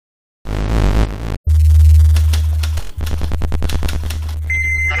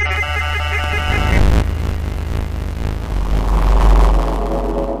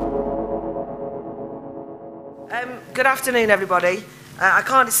afternoon, everybody. I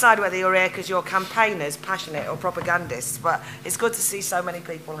can't decide whether you're here because you're campaigners, passionate, or propagandists, but it's good to see so many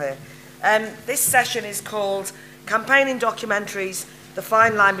people here. This session is called Campaigning Documentaries, the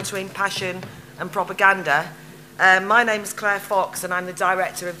Fine Line Between Passion and Propaganda. My name is Claire Fox, and I'm the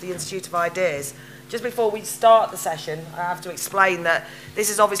director of the Institute of Ideas. Just before we start the session, I have to explain that this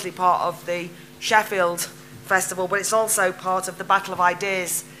is obviously part of the Sheffield Festival, but it's also part of the Battle of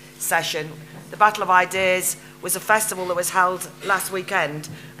Ideas session. The Battle of Ideas was a festival that was held last weekend,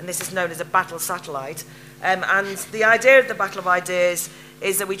 and this is known as a battle satellite. And the idea of the Battle of Ideas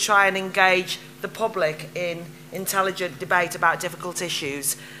is that we try and engage the public in intelligent debate about difficult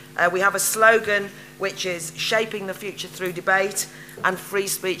issues. We have a slogan which is shaping the future through debate and free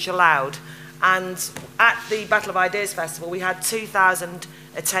speech allowed. And at the Battle of Ideas Festival, we had 2,000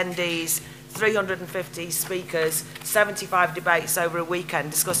 attendees, 350 speakers, 75 debates over a weekend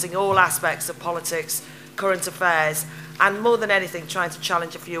discussing all aspects of politics, current affairs, and more than anything, trying to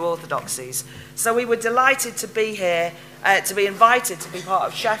challenge a few orthodoxies. So we were delighted to be here, to be invited to be part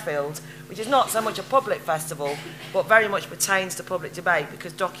of Sheffield, which is not so much a public festival, but very much pertains to public debate,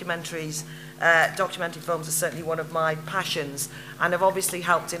 because documentary films are certainly one of my passions and have obviously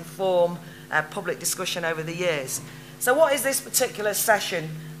helped inform public discussion over the years. So what is this particular session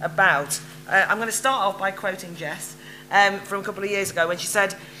about? I'm going to start off by quoting Jess from a couple of years ago when she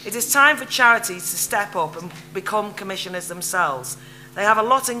said, "It is time for charities to step up and become commissioners themselves. They have a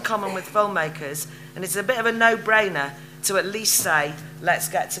lot in common with filmmakers, and it's a bit of a no-brainer to at least say, let's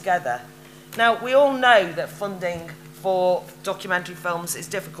get together." Now, we all know that funding for documentary films is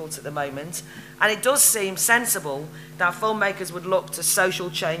difficult at the moment, and it does seem sensible that filmmakers would look to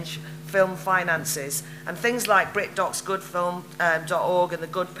social change film finances, and things like BRITDOC's goodfilm.org and the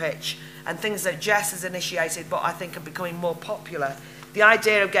Good Pitch, and things that Jess has initiated but I think are becoming more popular. The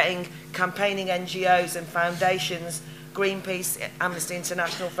idea of getting campaigning NGOs and foundations, Greenpeace, Amnesty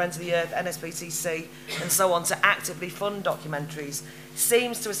International, Friends of the Earth, NSPCC, and so on, to actively fund documentaries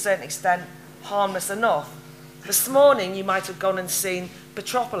seems to a certain extent harmless enough. This morning you might have gone and seen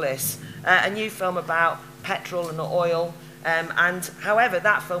Petropolis, a new film about petrol and oil, and however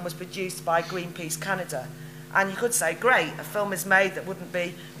that film was produced by Greenpeace Canada. And you could say, great, a film is made that wouldn't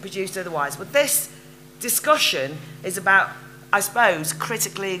be produced otherwise. But this discussion is about, I suppose,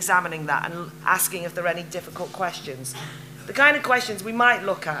 critically examining that and asking if there are any difficult questions. The kind of questions we might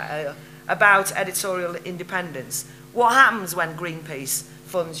look at about editorial independence. What happens when Greenpeace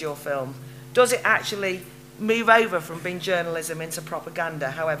funds your film? Does it actually move over from being journalism into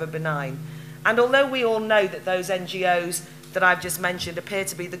propaganda, however benign? And although we all know that those NGOs that I've just mentioned appear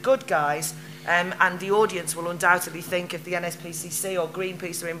to be the good guys, and the audience will undoubtedly think if the NSPCC or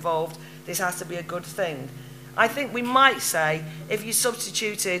Greenpeace are involved, this has to be a good thing. I think we might say if you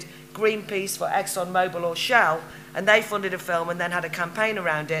substituted Greenpeace for ExxonMobil or Shell, and they funded a film and then had a campaign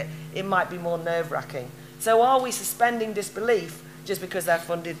around it, it might be more nerve-wracking. So are we suspending disbelief just because they're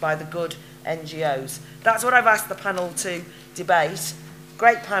funded by the good NGOs? That's what I've asked the panel to debate.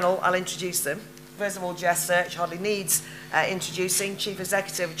 Great panel, I'll introduce them. First of all, Jess Search hardly needs introducing, Chief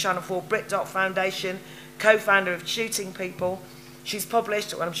Executive of Channel 4 BRITDOC Foundation, co-founder of Shooting People. She's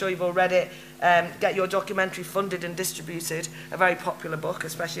published, and I'm sure you've all read it, Get Your Documentary Funded and Distributed, a very popular book,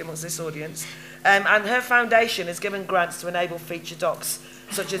 especially amongst this audience. And her foundation has given grants to enable feature docs,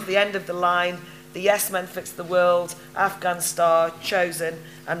 such as The End of the Line, The Yes Men Fix the World, Afghan Star, Chosen,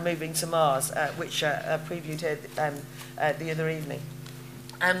 and Moving to Mars, which previewed here the other evening.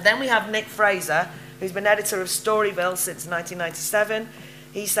 And then we have Nick Fraser, who's been editor of Storyville since 1997.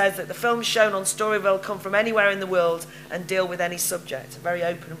 He says that the films shown on Storyville come from anywhere in the world and deal with any subject, very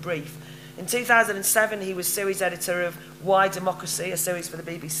open and brief. In 2007, he was series editor of Why Democracy, a series for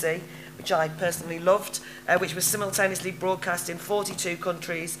the BBC, which I personally loved, which was simultaneously broadcast in 42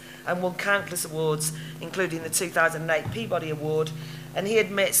 countries and won countless awards, including the 2008 Peabody Award. And he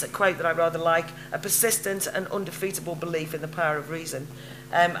admits, a quote that I rather like, a persistent and undefeatable belief in the power of reason.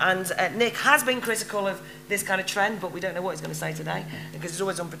 Nick has been critical of this kind of trend, but we don't know what he's going to say today, because it's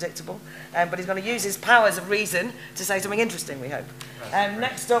always unpredictable. But he's going to use his powers of reason to say something interesting, we hope.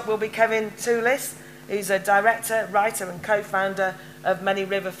 Next up will be Kevin Toulis, who's a director, writer and co-founder of Many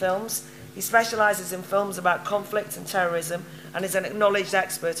River Films. He specialises in films about conflict and terrorism and is an acknowledged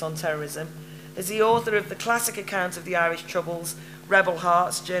expert on terrorism. Is the author of the classic account of the Irish Troubles, Rebel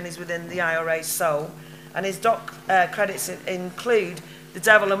Hearts, Journeys Within the IRA's Soul, and his doc credits include The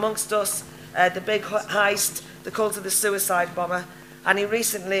Devil Amongst Us, The Big Heist, The Cult of the Suicide Bomber, and he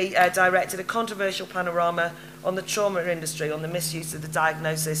recently directed a controversial panorama on the trauma industry, on the misuse of the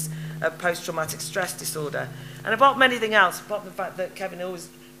diagnosis of post-traumatic stress disorder. And apart from anything else, apart from the fact that Kevin always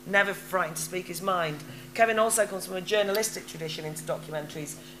never frightened to speak his mind. Kevin also comes from a journalistic tradition into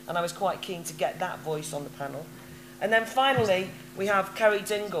documentaries, and I was quite keen to get that voice on the panel. And then finally, we have Kerry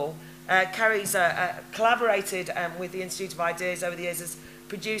Dingle. Kerry's collaborated with the Institute of Ideas over the years, has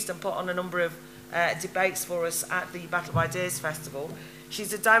produced and put on a number of debates for us at the Battle of Ideas Festival.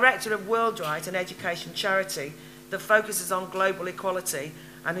 She's the director of WorldRight, an education charity that focuses on global equality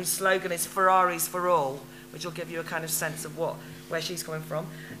and whose slogan is Ferraris for All, which will give you a kind of sense of where she's coming from.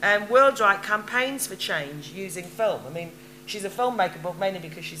 WorldRight campaigns for change using film. I mean, she's a filmmaker, but mainly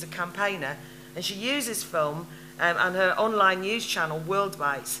because she's a campaigner, and she uses film and her online news channel,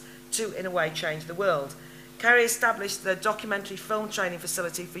 WorldBites, to, in a way, change the world. Kerry established the documentary film training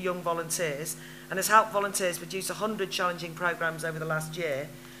facility for young volunteers and has helped volunteers produce 100 challenging programmes over the last year.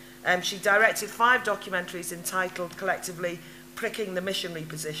 She directed 5 documentaries entitled collectively Pricking the Missionary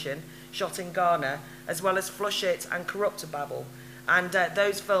Position, shot in Ghana, as well as Flush It and Corruptobabble. And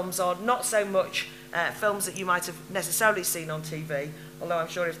those films are not so much films that you might have necessarily seen on TV, although I'm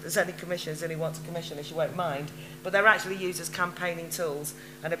sure if there's any commissioners who want to commission us, you won't mind, but they're actually used as campaigning tools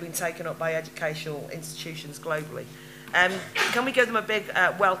and have been taken up by educational institutions globally. Can we give them a big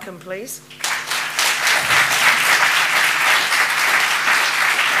welcome, please?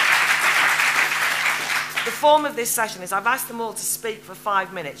 The form of this session is I've asked them all to speak for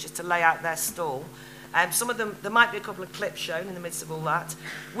 5 minutes just to lay out their stall. Some of them, there might be a couple of clips shown in the midst of all that.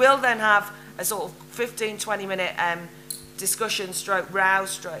 We'll then have a sort of 15, 20-minute discussion, stroke row,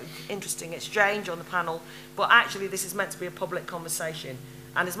 stroke interesting exchange on the panel. But actually, this is meant to be a public conversation.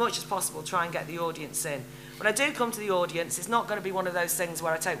 And as much as possible, try and get the audience in. When I do come to the audience, it's not going to be one of those things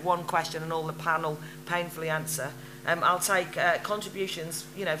where I take one question and all the panel painfully answer. I'll take contributions,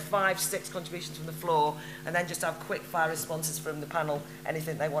 5, 6 contributions from the floor, and then just have quick fire responses from the panel,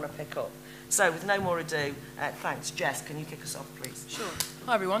 anything they want to pick up. So with no more ado, thanks. Jess, can you kick us off, please? Sure.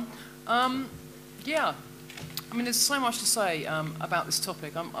 Hi, everyone. Yeah, I mean, there's so much to say about this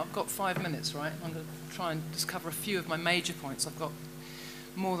topic. I've got 5 minutes, right? I'm going to try and just cover a few of my major points. I've got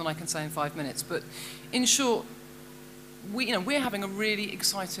more than I can say in 5 minutes. But in short, we're having a really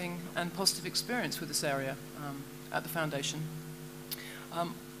exciting and positive experience with this area at the Foundation.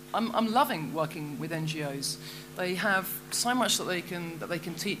 I'm loving working with NGOs. They have so much that they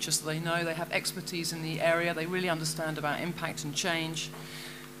can teach us. They know they have expertise in the area. They really understand about impact and change.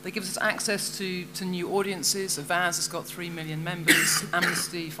 They give us access to new audiences. Avaz has got 3 million members.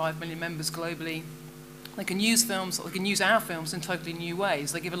 Amnesty, 5 million members globally. They can use films, or they can use our films in totally new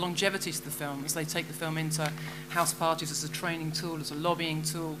ways. They give a longevity to the films. They take the film into house parties as a training tool, as a lobbying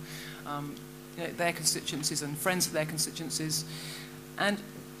tool, their constituencies and friends of their constituencies. And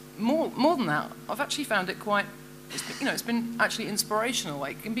more than that, I've actually found it quite, it's been actually inspirational.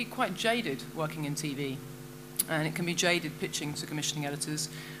 Like, it can be quite jaded working in TV, and it can be jaded pitching to commissioning editors.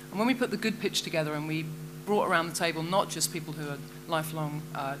 And when we put the good pitch together and we brought around the table not just people who are lifelong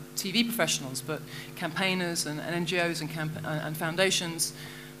TV professionals, but campaigners and NGOs and foundations,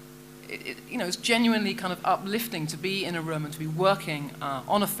 it's genuinely kind of uplifting to be in a room and to be working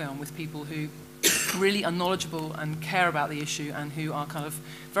on a film with people who really are knowledgeable and care about the issue, and who are kind of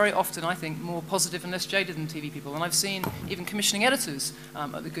very often, I think, more positive and less jaded than TV people. And I've seen even commissioning editors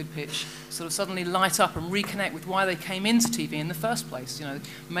at the good pitch sort of suddenly light up and reconnect with why they came into TV in the first place,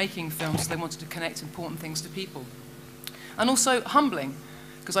 making films so they wanted to connect important things to people. And also humbling,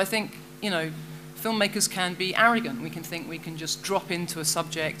 because I think, filmmakers can be arrogant. We can think we can just drop into a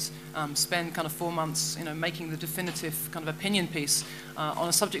subject, spend kind of 4 months, making the definitive kind of opinion piece on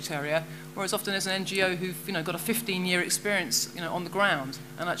a subject area, whereas often as an NGO who've, got a 15-year experience, on the ground.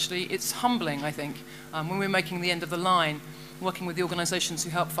 And actually, it's humbling, I think, when we're making the end of the line, working with the organisations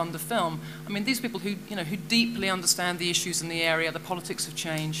who help fund the film. I mean, these people who, who deeply understand the issues in the area, the politics of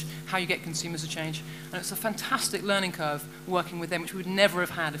change, how you get consumers to change. And it's a fantastic learning curve working with them, which we would never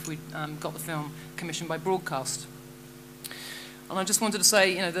have had if we'd got the film commissioned by broadcast. And I just wanted to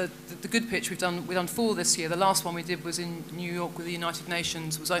say, the good pitch we've done 4 this year. The last one we did was in New York with the United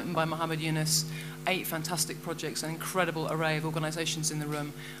Nations, was opened by Mohammed Yunus. 8 fantastic projects, an incredible array of organisations in the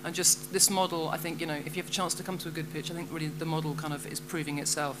room. And just this model, I think, if you have a chance to come to a good pitch, I think really the model kind of is proving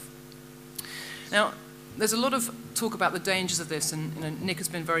itself. Now, there's a lot of talk about the dangers of this, and Nick has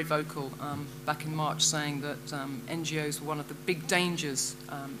been very vocal back in March saying that NGOs were one of the big dangers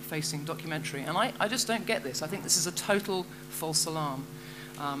facing documentary. And I just don't get this. I think this is a total false alarm.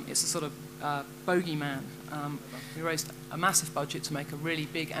 It's a sort of bogeyman. We raised a massive budget to make a really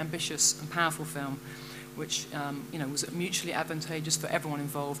big, ambitious and powerful film, which was mutually advantageous for everyone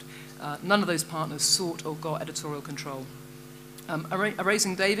involved. None of those partners sought or got editorial control.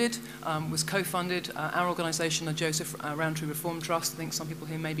 Erasing David was co-funded. Our organisation, the Joseph Rowntree Reform Trust, I think some people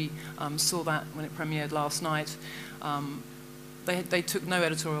here maybe saw that when it premiered last night. They took no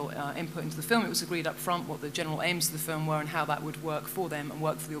editorial input into the film. It was agreed up front what the general aims of the film were and how that would work for them and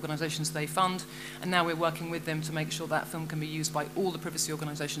work for the organisations they fund. And now we're working with them to make sure that film can be used by all the privacy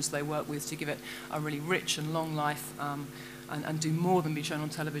organisations they work with to give it a really rich and long life and do more than be shown on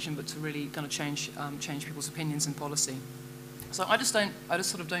television, but to really kind of change people's opinions and policy. So I just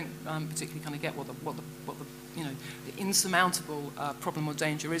sort of don't particularly kind of get what the you know, the insurmountable problem or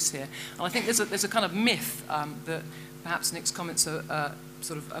danger is here. And I think there's a kind of myth that perhaps Nick's comments are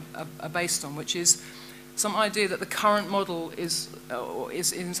based on, which is some idea that the current model is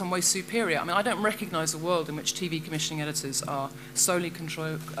in some way superior. I mean, I don't recognise a world in which TV commissioning editors are solely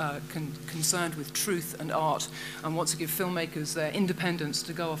concerned with truth and art and want to give filmmakers their independence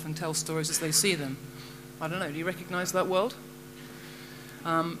to go off and tell stories as they see them. I don't know, do you recognise that world?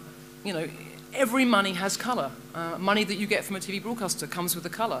 You know, every money has colour. Money that you get from a TV broadcaster comes with a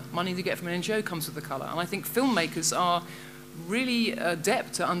colour. Money that you get from an NGO comes with a colour. And I think filmmakers are really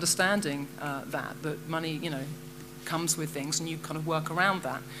adept at understanding that money, you know, comes with things, and you kind of work around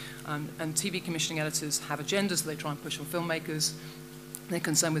that. And TV commissioning editors have agendas that they try and push on filmmakers. They're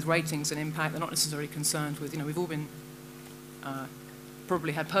concerned with ratings and impact. They're not necessarily concerned with, you know, we've all been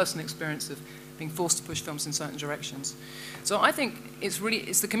probably had personal experience of being forced to push films in certain directions. So I think it's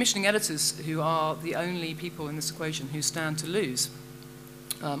the commissioning editors who are the only people in this equation who stand to lose.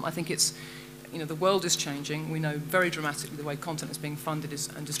 I think it's, you know, the world is changing. We know very dramatically the way content is being funded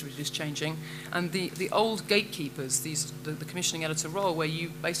and distributed is changing. And the old gatekeepers, the commissioning editor role, where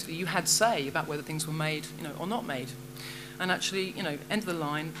you had say about whether things were made, you know, or not made. And actually, you know, end of the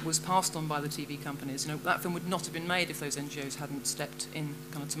line was passed on by the TV companies. You know, that film would not have been made if those NGOs hadn't stepped in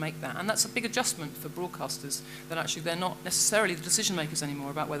kind of to make that. And that's a big adjustment for broadcasters, that actually they're not necessarily the decision makers anymore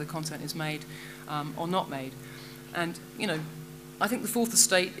about whether content is made or not made. And, you know, I think the fourth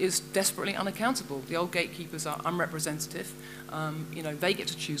estate is desperately unaccountable. The old gatekeepers are unrepresentative. You know, they get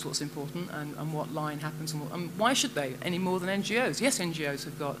to choose what's important and what line happens. And why should they, any more than NGOs? Yes, NGOs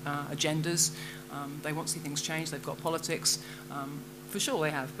have got agendas. They want to see things change. They've got politics. For sure they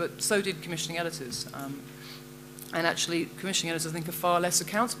have. But so did commissioning editors. And actually, commissioning editors, I think, are far less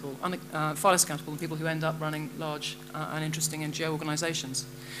accountable than people who end up running large and interesting NGO organisations.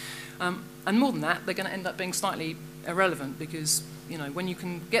 And more than that, they're going to end up being slightly irrelevant because, you know, when you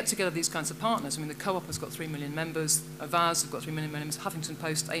can get together these kinds of partners, I mean, the Co-op has got 3 million members, Avaz have got 3 million members, Huffington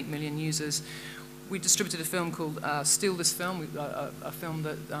Post, 8 million users. We distributed a film called Steal This Film, a film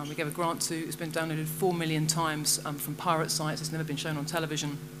that we gave a grant to. It's been downloaded 4 million times from pirate sites. It's never been shown on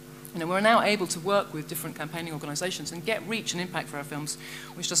television. You know, we're now able to work with different campaigning organisations and get reach and impact for our films,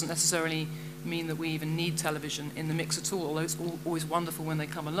 which doesn't necessarily mean that we even need television in the mix at all, although it's always wonderful when they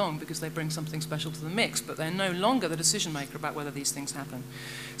come along because they bring something special to the mix, but they're no longer the decision maker about whether these things happen.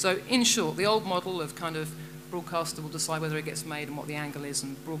 So in short, the old model of kind of broadcaster will decide whether it gets made and what the angle is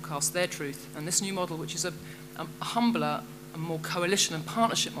and broadcast their truth, and this new model, which is a humbler, a more coalition and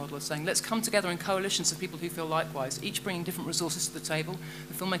partnership model of saying, let's come together in coalitions of people who feel likewise, each bringing different resources to the table.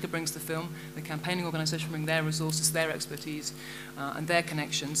 The filmmaker brings the film, the campaigning organisation brings their resources, their expertise, and their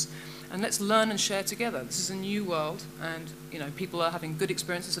connections. And let's learn and share together. This is a new world, and you know, people are having good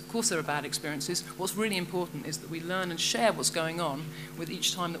experiences. Of course there are bad experiences. What's really important is that we learn and share what's going on with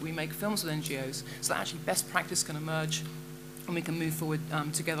each time that we make films with NGOs, so that actually best practice can emerge and we can move forward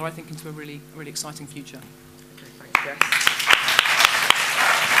together, I think, into a really, really exciting future. Okay, thanks, Jess.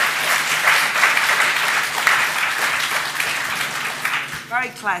 Very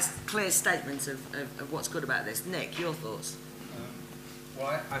clear statements of what's good about this. Nick, your thoughts?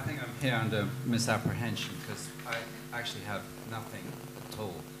 Well, I think I'm here under misapprehension because I actually have nothing at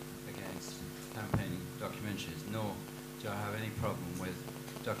all against campaigning documentaries, nor do I have any problem with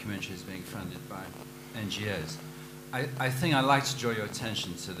documentaries being funded by NGOs. I think I'd like to draw your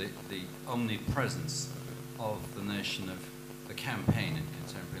attention to the omnipresence of the notion of the campaign in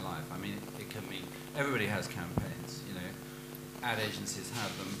contemporary life. I mean, it can mean everybody has campaigns, you know. Ad agencies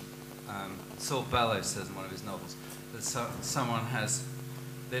have them. Saul Bellow says in one of his novels that someone has,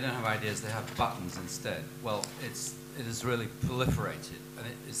 they don't have ideas, they have buttons instead. Well, it has really proliferated, and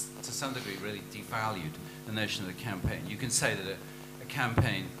it is to some degree really devalued the notion of the campaign. You can say that a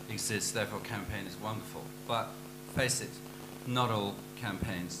campaign exists, therefore a campaign is wonderful, but face it, not all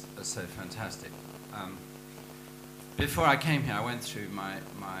campaigns are so fantastic. Before I came here, I went through my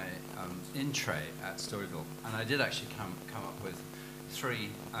in-tray at Storyville, and I did actually come up with 3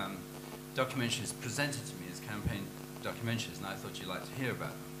 documentaries presented to me as campaign documentaries, and I thought you'd like to hear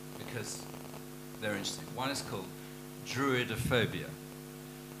about them because they're interesting. One is called Druidophobia.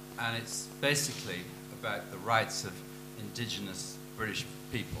 And it's basically about the rights of indigenous British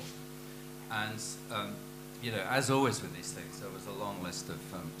people. And, you know, as always with these things, there was a long list of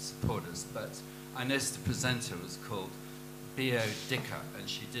supporters, but I noticed the presenter was called B.O. Dicker, and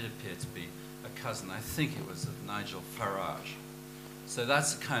she did appear to be a cousin, I think it was, of Nigel Farage. So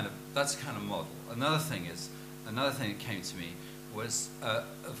that's a kind of model. Another thing that came to me was a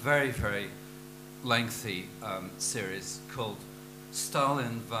very, very lengthy series called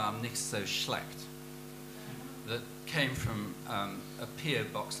Stalin war nicht so schlecht, that came from a PO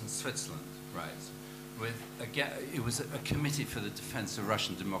box in Switzerland, right? With it was a committee for the defense of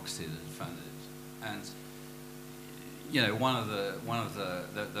Russian democracy that had funded it, and you know, one of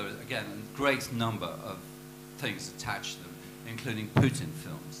the again, a great number of things attached to them, including Putin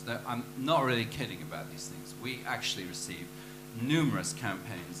films. Now, I'm not really kidding about these things. We actually received numerous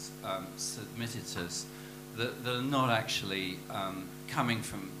campaigns submitted to us that are not actually coming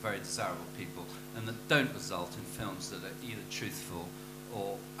from very desirable people, and that don't result in films that are either truthful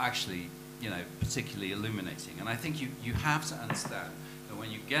or actually, you know, particularly illuminating. And I think you have to understand that when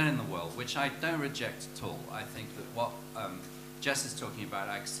you get in the world, which I don't reject at all, I think that what Jess is talking about,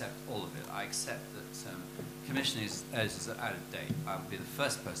 I accept all of it. I accept that commissioning is out of date. I'll be the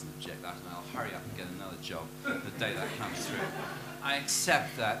first person to object that, and I'll hurry up and get another job the day that comes through. I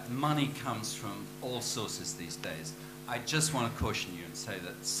accept that money comes from all sources these days. I just want to caution you and say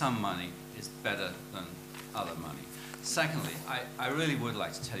that some money is better than other money. Secondly, I really would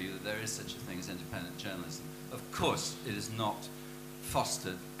like to tell you that there is such a thing as independent journalism. Of course, it is not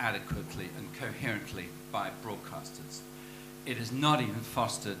fostered adequately and coherently by broadcasters. It is not even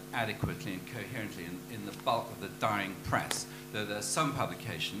fostered adequately and coherently in the bulk of the dying press. There are some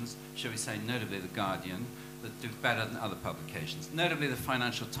publications, shall we say notably The Guardian, that do better than other publications, notably the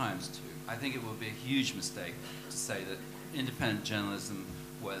Financial Times too. I think it would be a huge mistake to say that independent journalism,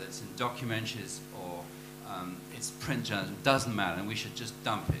 whether it's in documentaries or it's print journalism, doesn't matter, and we should just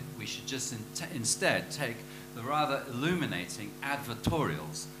dump it. We should just instead take the rather illuminating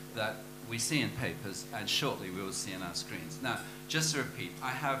advertorials that we see in papers, and shortly we will see on our screens. Now, just to repeat, I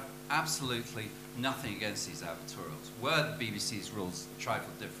have absolutely nothing against these advertorials. Were the BBC's rules a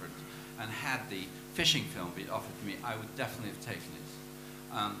trifle different, and had the fishing film been offered to me, I would definitely have taken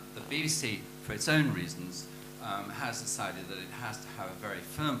it. The BBC, for its own reasons, has decided that it has to have a very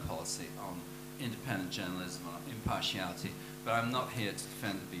firm policy on independent journalism, on impartiality, but I'm not here to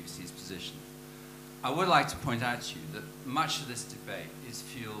defend the BBC's position. I would like to point out to you that much of this debate is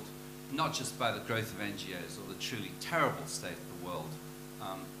fueled not just by the growth of NGOs or the truly terrible state of the world.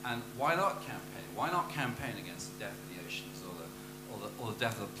 And why not campaign? Why not campaign against the death of the oceans or the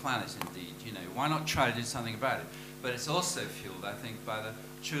death of the planet, indeed? You know, why not try to do something about it? But it's also fueled, I think, by the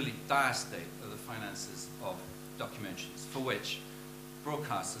truly dire state of the finances of documentaries, for which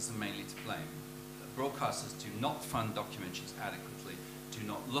broadcasters are mainly to blame. Broadcasters do not fund documentaries adequately, do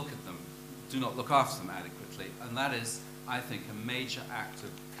not look at them, do not look after them adequately, and that is, I think, a major act of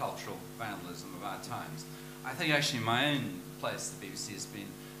cultural vandalism of our times. I think actually in my own place, the BBC has been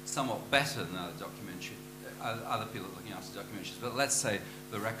somewhat better than other people looking after documentaries, but let's say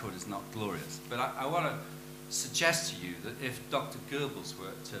the record is not glorious. But I want to suggest to you that if Dr. Goebbels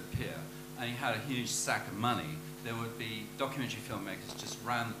were to appear and he had a huge sack of money, there would be documentary filmmakers just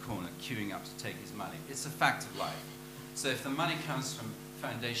round the corner queuing up to take his money. It's a fact of life. So if the money comes from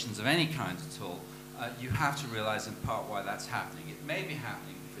foundations of any kind at all, you have to realize in part why that's happening. It may be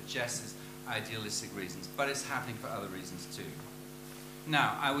happening for Jess's idealistic reasons, but it's happening for other reasons too.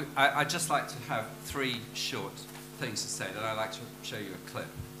 Now, I'd just like to have three short things to say that I'd like to show you a clip.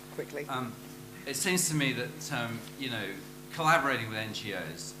 Quickly. It seems to me that, you know, collaborating with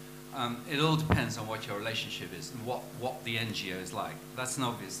NGOs, it all depends on what your relationship is and what the NGO is like. That's an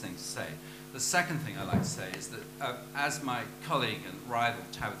obvious thing to say. The second thing I'd like to say is that, as my colleague and rival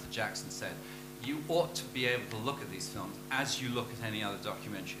Tabitha Jackson said, you ought to be able to look at these films as you look at any other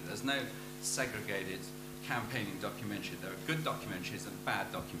documentary. There's no segregated campaigning documentary. There are good documentaries and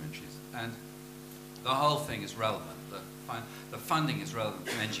bad documentaries. And the whole thing is relevant. The funding is relevant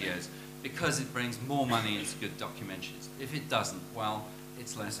for NGOs because it brings more money into good documentaries. If it doesn't, well,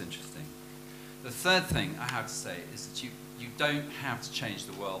 it's less interesting. The third thing I have to say is that you don't have to change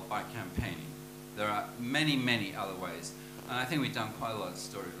the world by campaigning. There are many, many other ways. And I think we've done quite a lot of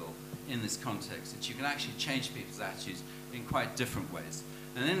Storyville in this context, that you can actually change people's attitudes in quite different ways.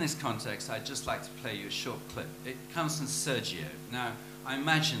 And in this context, I'd just like to play you a short clip. It comes from Sergio. Now, I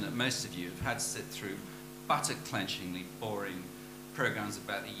imagine that most of you have had to sit through butter-clenchingly boring programs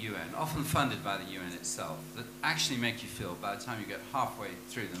about the UN, often funded by the UN itself, that actually make you feel, by the time you get halfway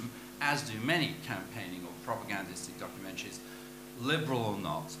through them, as do many campaigning or propagandistic documentaries, liberal or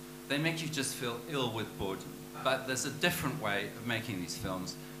not, they make you just feel ill with boredom. But there's a different way of making these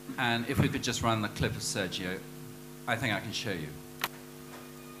films, and if we could just run the clip of Sergio, I think I can show you.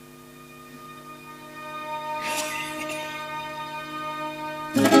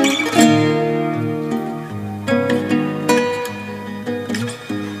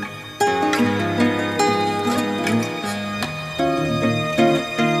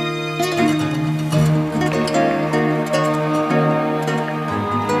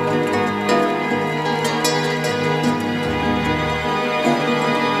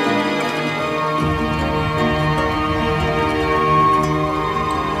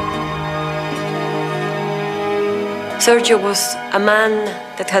 Sergio was a man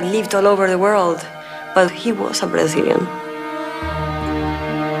that had lived all over the world, but he was a Brazilian.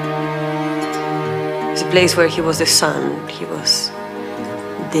 It was a place where he was the sun, he was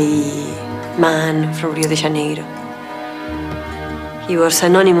the man from Rio de Janeiro. He was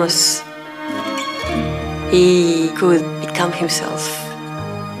anonymous. He could become himself.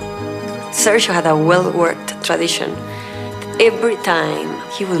 Sergio had a well-worked tradition. Every time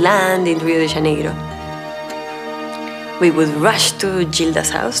he would land in Rio de Janeiro, we would rush to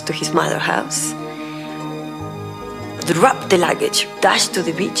Gilda's house, to his mother's house, drop the luggage, dash to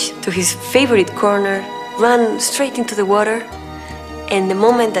the beach, to his favorite corner, run straight into the water, and the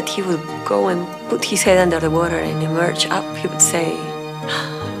moment that he would go and put his head under the water and emerge up, he would say,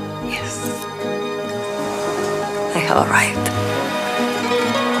 "Yes, I have arrived."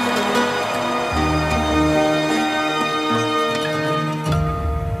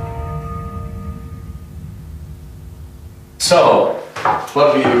 So,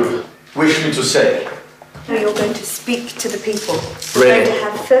 what do you wish me to say? No, you're going to speak to the people. Really? We're going to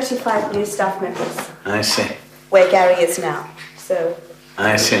have 35 new staff members, I see. where Gary is now. So,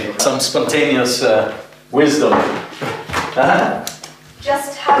 I see. Some spontaneous wisdom.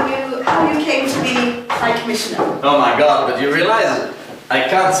 just how you came to be High Commissioner. Oh my God, but you realize I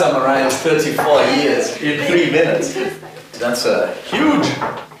can't summarize 34 years in 3 minutes. That's a huge...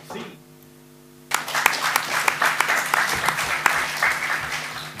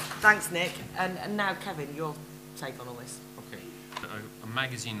 Thanks, Nick. And now, Kevin, your take on all this. Okay. A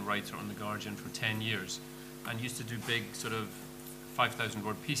magazine writer on The Guardian for 10 years and used to do big sort of 5,000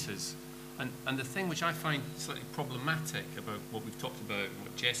 word pieces. And the thing which I find slightly problematic about what we've talked about and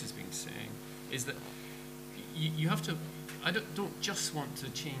what Jess has been saying is that you have to, I don't just want to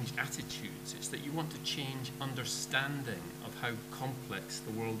change attitudes, it's that you want to change understanding of how complex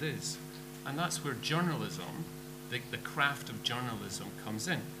the world is. And that's where journalism, the craft of journalism comes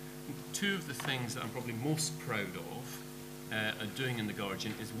in. Two of the things that I'm probably most proud of doing in The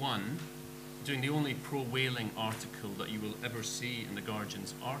Guardian is, one, doing the only pro-whaling article that you will ever see in The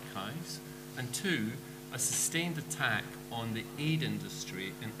Guardian's archives, and two, a sustained attack on the aid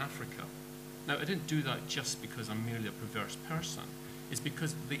industry in Africa. Now, I didn't do that just because I'm merely a perverse person. It's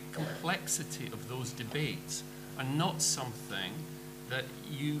because the complexity of those debates are not something that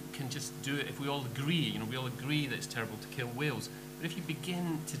you can just do it if we all agree. We all agree that it's terrible to kill whales. But if you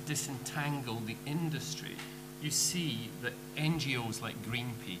begin to disentangle the industry, you see that NGOs like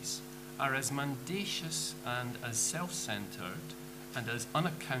Greenpeace are as mendacious and as self-centered and as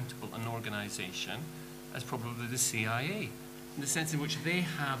unaccountable an organization as probably the CIA, in the sense in which they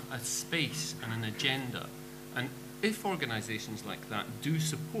have a space and an agenda. And if organizations like that do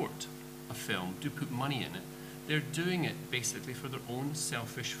support a film, do put money in it, they're doing it basically for their own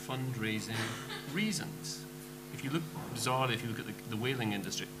selfish fundraising reasons. If you look, bizarrely, if you look at the whaling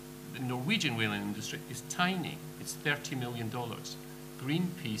industry, the Norwegian whaling industry is tiny. It's $30 million.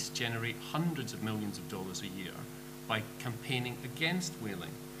 Greenpeace generate hundreds of millions of dollars a year by campaigning against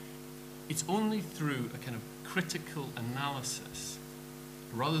whaling. It's only through a kind of critical analysis,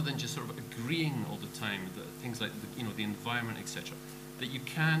 rather than just sort of agreeing all the time that things like the environment, etc., that you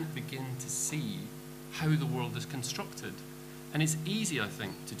can begin to see how the world is constructed. And it's easy, I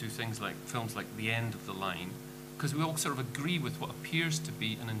think, to do things like films like The End of the Line, because we all sort of agree with what appears to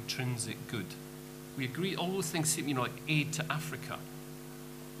be an intrinsic good. We agree, all those things seem, like aid to Africa.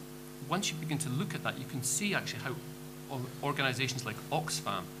 Once you begin to look at that, you can see actually how organizations like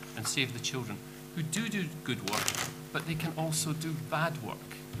Oxfam and Save the Children, who do good work, but they can also do bad work.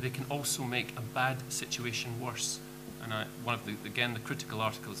 They can also make a bad situation worse. And one of the critical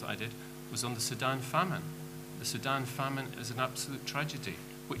articles that I did was on the Sudan famine. The Sudan famine is an absolute tragedy,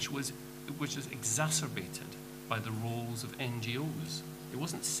 which is exacerbated by the roles of NGOs. It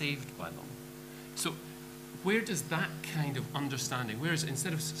wasn't saved by them. So where does that kind of understanding, whereas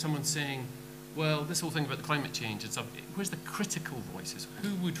instead of someone saying, well, this whole thing about climate change, where's the critical voices?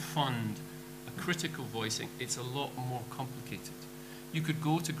 Who would fund a critical voicing? It's a lot more complicated. You could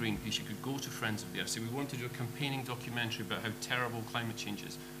go to Greenpeace, you could go to Friends of the Earth, say we want to do a campaigning documentary about how terrible climate change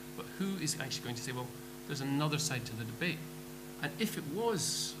is. But who is actually going to say, well, there's another side to the debate? And if it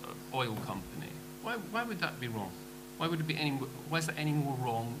was an oil company, why would that be wrong? Why would it be why is that any more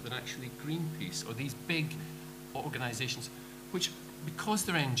wrong than actually Greenpeace or these big organisations, which, because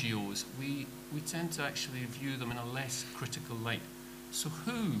they're NGOs, we tend to actually view them in a less critical light. So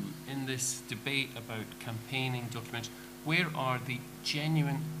who, in this debate about campaigning, documentary, where are the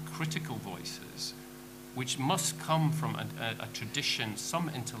genuine critical voices, which must come from a tradition, some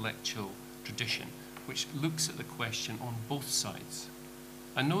intellectual tradition, which looks at the question on both sides?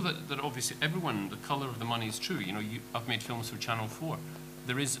 I know that obviously everyone, the colour of the money is true. You know, I've made films for Channel 4.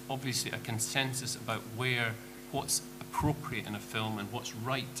 There is obviously a consensus about what's appropriate in a film and what's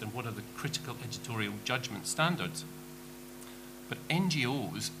right and what are the critical editorial judgment standards. But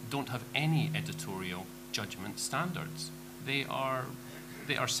NGOs don't have any editorial judgment standards. They are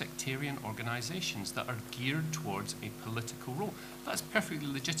sectarian organisations that are geared towards a political role. That's perfectly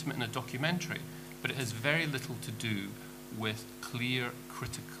legitimate in a documentary, but it has very little to do with clear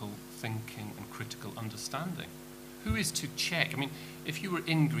critical thinking and critical understanding. Who is to check? I mean, if you were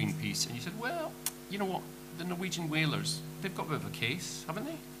in Greenpeace and you said, well, you know what, the Norwegian whalers, they've got a bit of a case, haven't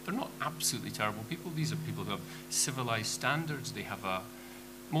they? They're not absolutely terrible people. These are people who have civilised standards. They have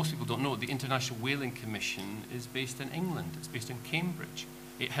most people don't know, the International Whaling Commission is based in England. It's based in Cambridge.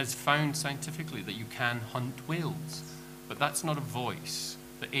 It has found scientifically that you can hunt whales, but that's not a voice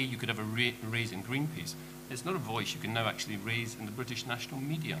that you could ever raise in Greenpeace. It's not a voice you can now actually raise in the British national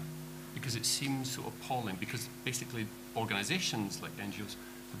media, because it seems so appalling, because basically organisations like NGOs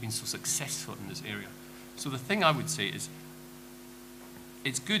have been so successful in this area. So the thing I would say is,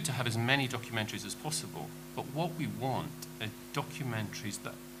 it's good to have as many documentaries as possible, but what we want are documentaries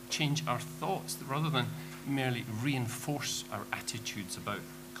that change our thoughts, rather than merely reinforce our attitudes about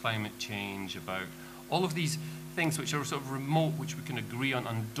climate change, about all of these things which are sort of remote, which we can agree on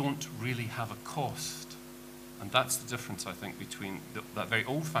and don't really have a cost. And that's the difference, I think, between that very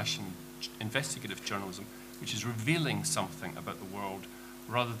old-fashioned investigative journalism, which is revealing something about the world,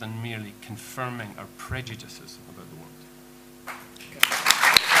 rather than merely confirming our prejudices about the world.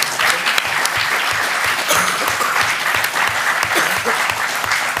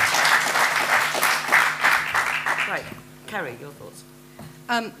 Right, Kerry, your thoughts?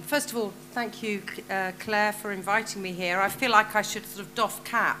 First of all, thank you, Claire, for inviting me here. I feel like I should sort of doff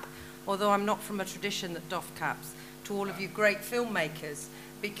cap, although I'm not from a tradition that doff caps, to all of you great filmmakers,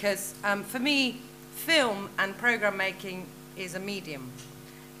 because for me, film and programme making is a medium,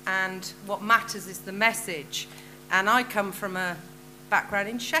 and what matters is the message. And I come from a background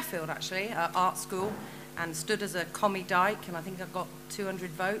in Sheffield, actually, art school, and stood as a commie dyke, and I think I got 200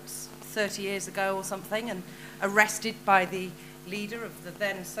 votes 30 years ago or something, and arrested by the leader of the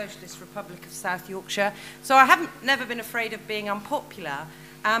then Socialist Republic of South Yorkshire. So I haven't never been afraid of being unpopular,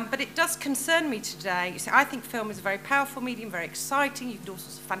 but it does concern me today. You see, I think film is a very powerful medium, very exciting. You can do all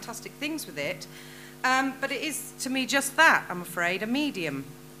sorts of fantastic things with it, but it is, to me, just that, I'm afraid, a medium.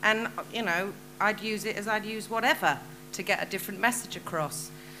 And, you know, I'd use it as I'd use whatever to get a different message across,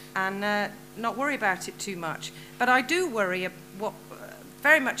 and not worry about it too much. But I do worry,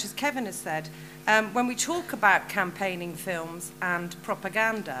 very much as Kevin has said, when we talk about campaigning films and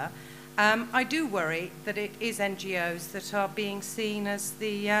propaganda, I do worry that it is NGOs that are being seen as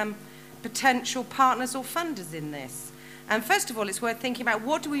the potential partners or funders in this. And first of all, it's worth thinking about,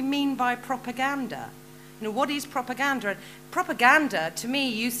 what do we mean by propaganda? You know, what is propaganda? And propaganda, to me,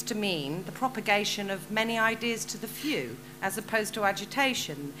 used to mean the propagation of many ideas to the few, as opposed to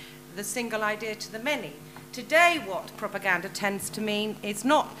agitation, the single idea to the many. Today, what propaganda tends to mean is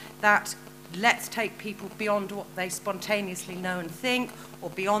not that let's take people beyond what they spontaneously know and think, or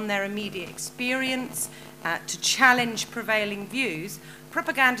beyond their immediate experience, to challenge prevailing views.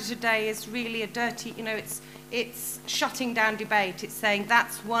 Propaganda today is really a dirty, you know, it's shutting down debate. It's saying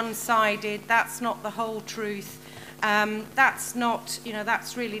that's one-sided, that's not the whole truth, that's not, you know,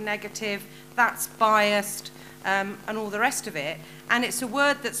 that's really negative, that's biased, and all the rest of it. And it's a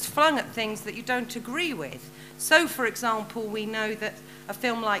word that's flung at things that you don't agree with. So, for example, we know that a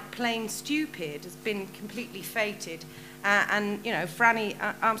film like Plain Stupid has been completely fated, and, you know, Franny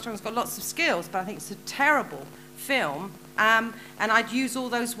Armstrong's got lots of skills, but I think it's a terrible film, and I'd use all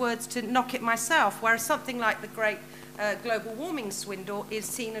those words to knock it myself, whereas something like the great global warming swindle is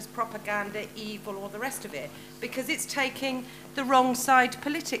seen as propaganda, evil, or the rest of it, because it's taking the wrong side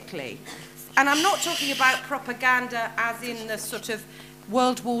politically. And I'm not talking about propaganda as in the sort of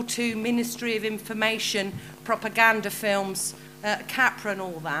World War II Ministry of Information propaganda films, Capra and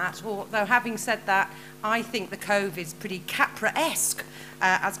all that. Although having said that, I think the Cove is pretty Capra-esque,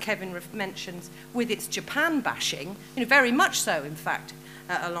 as Kevin mentions, with its Japan bashing, very much so, in fact,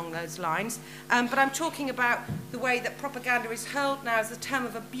 along those lines. But I'm talking about the way that propaganda is hurled now as a term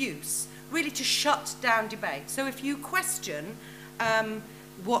of abuse, really to shut down debate. So if you question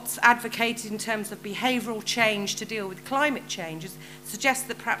what's advocated in terms of behavioural change to deal with climate change, suggests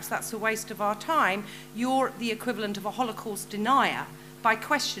that perhaps that's a waste of our time, you're the equivalent of a Holocaust denier by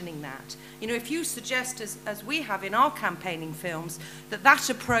questioning that. If you suggest, as we have in our campaigning films, that that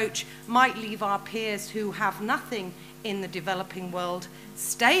approach might leave our peers who have nothing in the developing world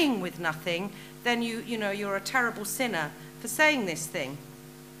staying with nothing, then you're a terrible sinner for saying this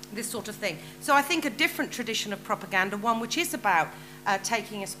sort of thing. So I think a different tradition of propaganda, one which is about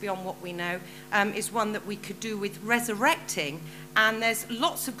taking us beyond what we know, is one that we could do with resurrecting, and there's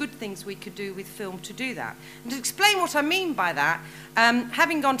lots of good things we could do with film to do that. And to explain what I mean by that,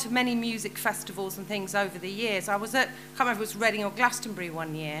 having gone to many music festivals and things over the years, I was at, I can't remember if it was Reading or Glastonbury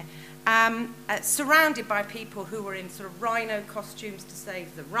one year, surrounded by people who were in sort of rhino costumes to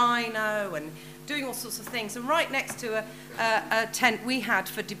save the rhino and doing all sorts of things. And right next to a tent we had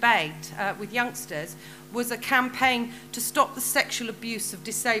for debate with youngsters was a campaign to stop the sexual abuse of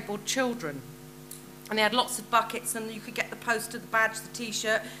disabled children. And they had lots of buckets, and you could get the poster, the badge, the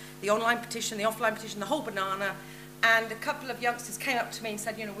T-shirt, the online petition, the offline petition, the whole banana. And a couple of youngsters came up to me and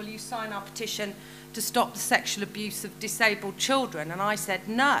said, will you sign our petition to stop the sexual abuse of disabled children? And I said,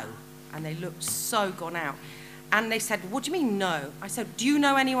 no. And they looked so gone out. And they said, what do you mean, no? I said, do you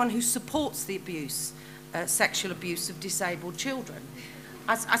know anyone who supports the abuse, sexual abuse of disabled children?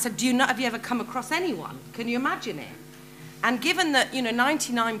 I said, have you ever come across anyone? Can you imagine it? And given that,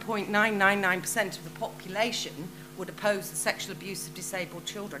 99.999% of the population would oppose the sexual abuse of disabled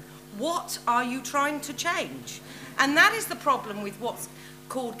children, what are you trying to change? And that is the problem with what's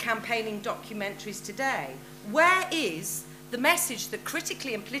called campaigning documentaries today. Where is the message that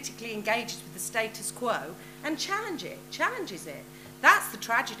critically and politically engages with the status quo and challenges it? That's the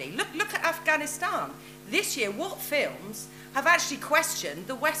tragedy. Look at Afghanistan. This year, what films have actually questioned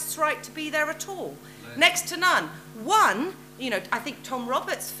the West's right to be there at all? Next to none. One, I think Tom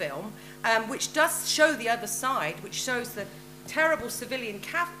Roberts' film, which does show the other side, which shows the terrible civilian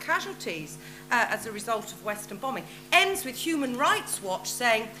casualties as a result of Western bombing, ends with Human Rights Watch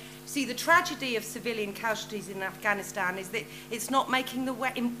saying, see, the tragedy of civilian casualties in Afghanistan is that it's not making the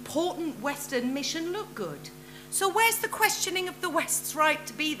important Western mission look good. So where's the questioning of the West's right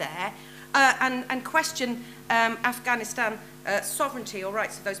to be there and question Afghanistan sovereignty or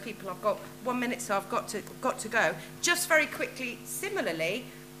rights of those people? I've got 1 minute, so I've got to go. Just very quickly, similarly,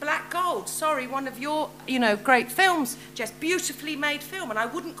 Black Gold, one of your great films, just beautifully made film, and I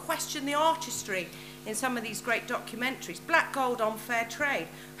wouldn't question the artistry in some of these great documentaries. Black Gold on fair trade.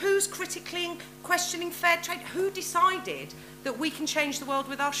 Who's critically questioning fair trade? Who decided that we can change the world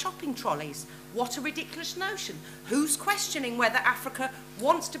with our shopping trolleys? What a ridiculous notion. Who's questioning whether Africa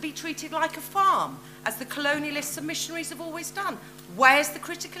wants to be treated like a farm, as the colonialists and missionaries have always done? Where's the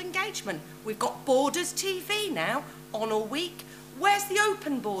critical engagement? We've got Borders TV now, on all week. Where's the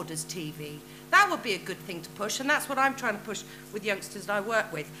Open Borders TV? That would be a good thing to push, and that's what I'm trying to push with youngsters that I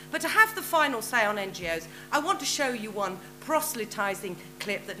work with. But to have the final say on NGOs, I want to show you one proselytising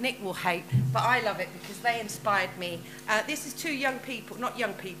clip that Nick will hate, but I love it because they inspired me. This is two young people, not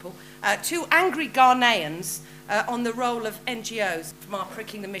young people, two angry Ghanaians on the role of NGOs from our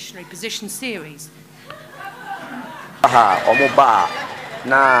Pricking the Missionary Position series.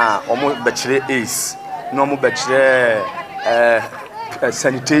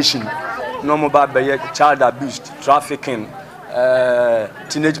 Sanitation, normal child abuse, trafficking,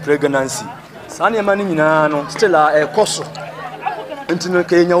 teenage pregnancy. Sani mani no still a koso. Intino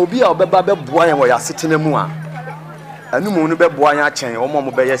Kenya obi a obeba be boa yan wo ya setene mu a. Anu mu no be boa yan achen o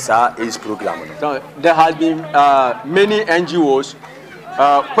mo be yesa AIDS program no. So there has been many NGOs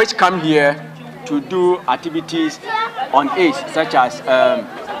which come here to do activities on AIDS, such as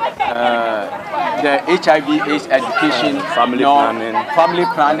the HIV/AIDS education, family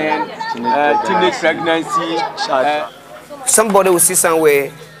planning, teenage pregnancy. Somebody will see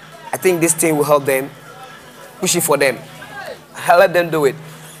somewhere, I think this thing will help them, push it for them, let them do it.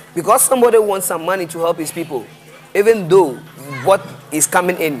 Because somebody wants some money to help his people, even though what is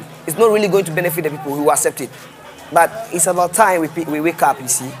coming in is not really going to benefit the people who accept it. But it's about time we wake up, you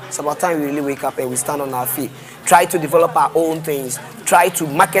see. It's about time we really wake up and we stand on our feet. Try to develop our own things. Try to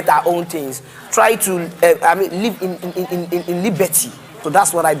market our own things. Try to live in liberty. So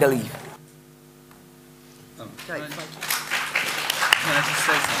that's what I believe. Great, thank you. Can I just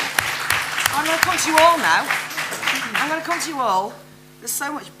say something? I'm going to come to you all now. I'm going to come to you all. There's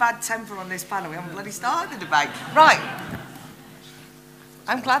so much bad temper on this panel, we haven't bloody started the debate. Right.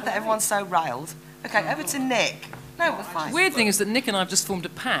 I'm glad that everyone's so riled. Okay, over to Nick. No, we're fine. The weird thing is that Nick and I have just formed a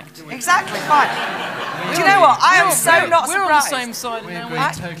pact. Exactly, fine. Do you know what? I am so not surprised. We're on the same side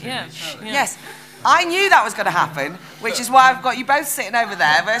now. Totally. Yeah. Yes. I knew that was going to happen, which is why I've got you both sitting over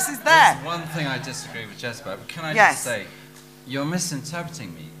there versus there. There's one thing I disagree with Jess about, but can I just say, you're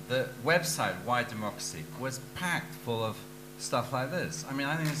misinterpreting me. The website, Why Democracy, was packed full of stuff like this. I mean,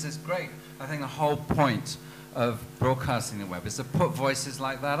 I think this is great. I think the whole point of broadcasting the web is to put voices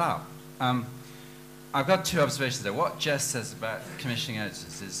like that up. I've got two observations there. What Jess says about commissioning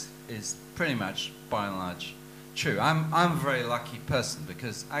editors is pretty much, by and large, true. I'm a very lucky person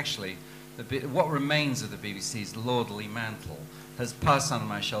because actually what remains of the BBC's lordly mantle has passed under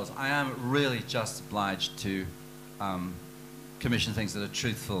my shoulders. I am really just obliged to commission things that are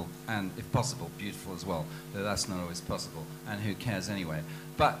truthful and, if possible, beautiful as well, though that's not always possible, and who cares anyway.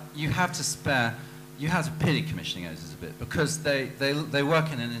 But you have to pity commissioning editors a bit because they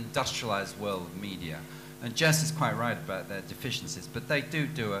work in an industrialized world of media. And Jess is quite right about their deficiencies, but they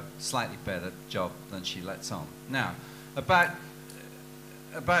do a slightly better job than she lets on. Now, about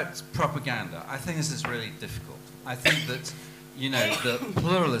propaganda, I think this is really difficult. I think that, you know, the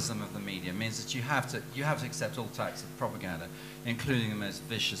pluralism of the media means that you have to accept all types of propaganda, including the most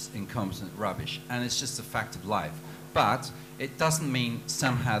vicious, incompetent rubbish. And it's just a fact of life. But it doesn't mean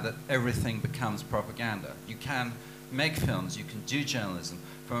somehow that everything becomes propaganda. You can make films, you can do journalism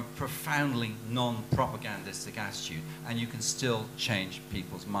from a profoundly non-propagandistic attitude, and you can still change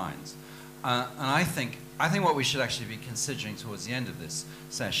people's minds. And I think what we should actually be considering towards the end of this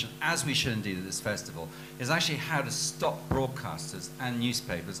session, as we should indeed at this festival, is actually how to stop broadcasters and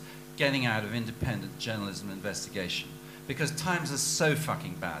newspapers getting out of independent journalism investigation. Because times are so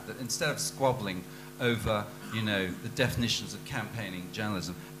fucking bad that instead of squabbling over, you know, the definitions of campaigning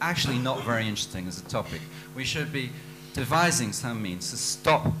journalism, actually not very interesting as a topic, we should be devising some means to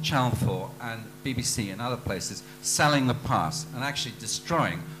stop Channel 4 and BBC and other places selling the past and actually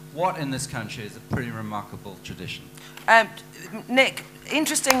destroying what in this country is a pretty remarkable tradition. Nick,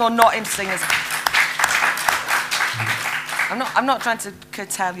 interesting or not interesting is... I'm not trying to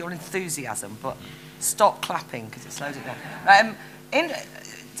curtail your enthusiasm, but stop clapping because it slows it down.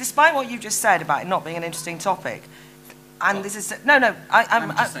 Despite what you've just said about it not being an interesting topic, and well, this is... I'm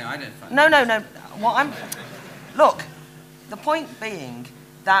just saying I didn't find No. Look, the point being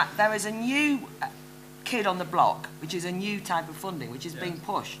that there is a new kid on the block, which is a new type of funding, which is being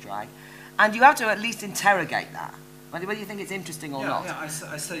pushed, right? And you have to at least interrogate that, whether you think it's interesting or not. Yeah,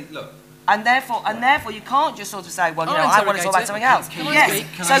 I say, look... And therefore, you can't just sort of say, well, you know, I want to talk about something else.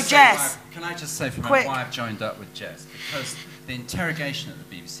 Jess... Can I just say from why I've joined up with Jess? Because the interrogation at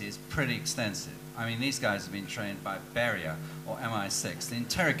the BBC is pretty extensive. I mean, these guys have been trained by Beria or MI6. The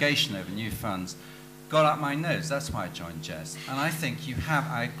interrogation over new funds got up my nose. That's why I joined Jess. And I think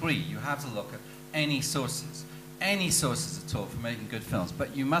I agree, you have to look at any sources at all for making good films.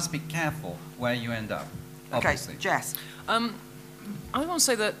 But you must be careful where you end up, obviously. Okay, Jess. I want to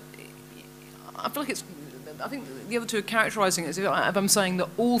say that I feel like I think the other two are characterising it as if I'm saying that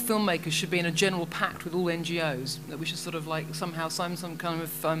all filmmakers should be in a general pact with all NGOs, that we should sort of like somehow sign some kind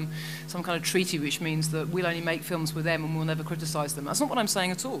of treaty which means that we'll only make films with them and we'll never criticise them. That's not what I'm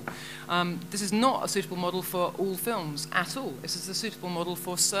saying at all. This is not a suitable model for all films at all. This is a suitable model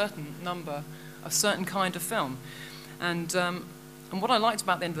for a certain kind of film. And what I liked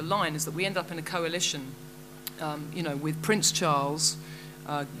about the end of the line is that we end up in a coalition, you know, with Prince Charles,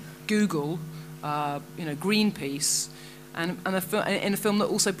 Google, you know, Greenpeace, and in a film that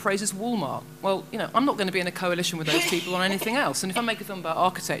also praises Walmart. Well, you know, I'm not going to be in a coalition with those people on anything else. And if I make a film about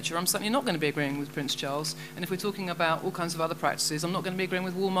architecture, I'm certainly not going to be agreeing with Prince Charles. And if we're talking about all kinds of other practices, I'm not going to be agreeing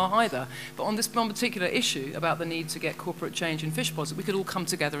with Walmart either. But on this one particular issue about the need to get corporate change in fish pods, we could all come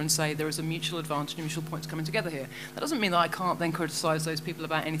together and say there is a mutual advantage and mutual points coming together here. That doesn't mean that I can't then criticise those people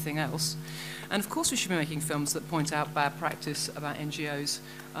about anything else. And of course we should be making films that point out bad practice about NGOs.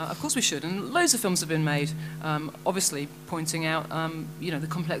 Of course we should, and loads of films have been made, obviously pointing out, you know, the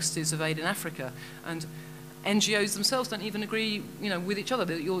complexities of aid in Africa. And NGOs themselves don't even agree, you know, with each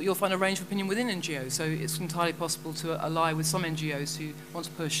other. You'll find a range of opinion within NGOs, so it's entirely possible to ally with some NGOs who want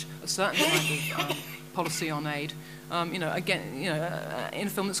to push a certain kind of policy on aid. You know, again, you know, in a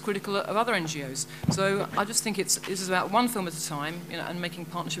film that's critical of other NGOs. So I just think this is about one film at a time, you know, and making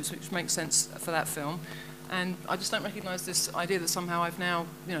partnerships which make sense for that film. And I just don't recognise this idea that somehow I've now,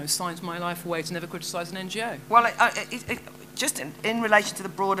 you know, signed my life away to never criticise an NGO. Well, just in relation to the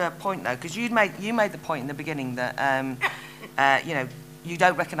broader point, though, because you made the point in the beginning that, you know, you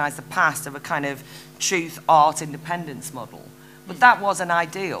don't recognise the past of a kind of truth, art, independence model. But that was an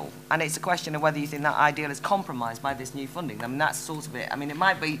ideal, and it's a question of whether you think that ideal is compromised by this new funding. I mean, that's sort of it. I mean, it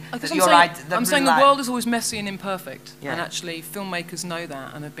might be that you're right. I'm saying the world is always messy and imperfect, and actually filmmakers know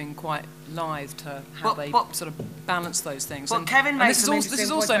that and have been quite lithe to how they sort of balance those things. But Kevin made some this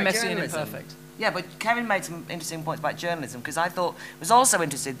is also messy and imperfect. Yeah, but Kevin made some interesting points about journalism, because I thought, was also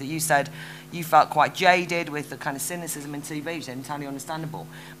interested that you said you felt quite jaded with the kind of cynicism in TV, which is entirely understandable.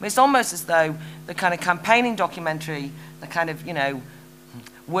 But it's almost as though the kind of campaigning documentary, the kind of, you know,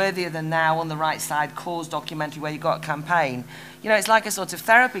 worthier than now, on the right side, cause documentary where you've got a campaign, you know, it's like a sort of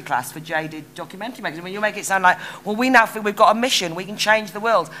therapy class for jaded documentary makers. I mean, you make it sound like, well, we now feel we've got a mission, we can change the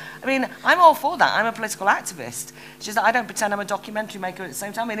world. I mean, I'm all for that. I'm a political activist. It's just that I don't pretend I'm a documentary maker at the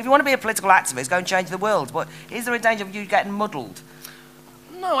same time. I mean, if you want to be a political activist, go and change the world. But is there a danger of you getting muddled?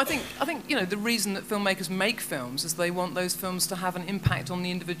 No, I think you know, the reason that filmmakers make films is they want those films to have an impact on the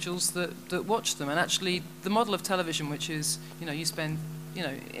individuals that watch them. And actually, the model of television, which is, you know, you spend, you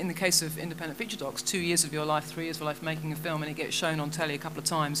know, in the case of independent feature docs, 2 years of your life, 3 years of your life making a film, and it gets shown on telly a couple of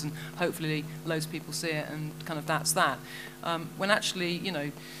times, and hopefully loads of people see it, and kind of that's that. When actually, you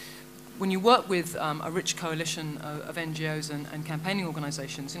know, when you work with a rich coalition of NGOs and campaigning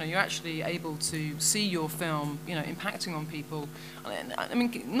organisations, you know, you're actually able to see your film, you know, impacting on people. I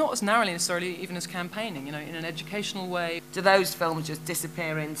mean, not as narrowly necessarily even as campaigning, you know, in an educational way. Do those films just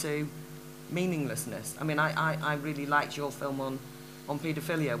disappear into meaninglessness? I mean, I really liked your film on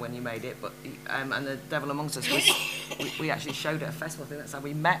paedophilia when you made it, but and The Devil Amongst Us, we actually showed it at a festival. I think that's how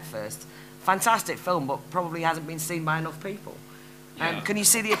we met first. Fantastic film, but probably hasn't been seen by enough people. Can you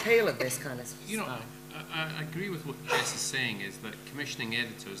see the appeal of this kind of You know, I agree with what Jess is saying, is that commissioning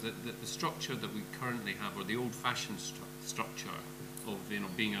editors, that the structure that we currently have, or the old-fashioned structure of, you know,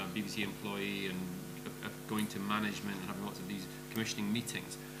 being a BBC employee and going to management and having lots of these commissioning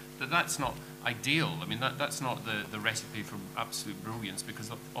meetings, that's not ideal. I mean, that's not the recipe for absolute brilliance, because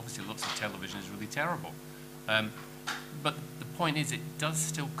obviously lots of television is really terrible. But the point is, it does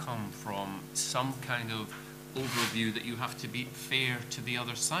still come from some kind of overview that you have to be fair to the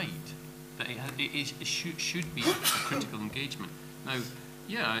other side, that it should be a critical engagement. Now,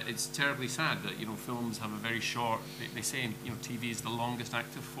 yeah, it's terribly sad that, you know, films have a very short, they say, you know, TV is the longest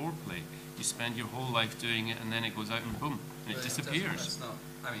act of foreplay. You spend your whole life doing it, and then it goes out and boom, and it disappears. That's not,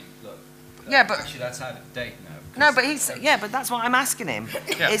 I mean, look. Yeah, but actually, that's out of date now. No, but but that's what I'm asking him.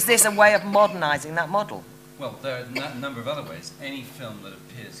 Yeah. Is this a way of modernising that model? Well, there are a number of other ways. Any film that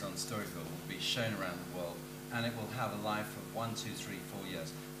appears on Storyville will be shown around the world, and it will have a life of 1, 2, 3, 4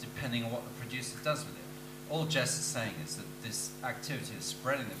 years, depending on what the producer does with it. All Jess is saying is that this activity of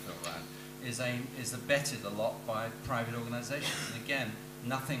spreading the film around is abetted a lot by private organisations. And again,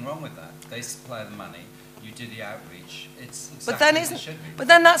 nothing wrong with that. They supply the money, you do the outreach. It's exactly as it should be. But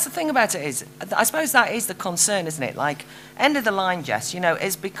then that's the thing about it is, I suppose that is the concern, isn't it? Like, end of the line, Jess, you know,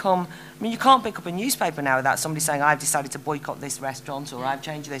 it's become, I mean, you can't pick up a newspaper now without somebody saying, I've decided to boycott this restaurant, or I've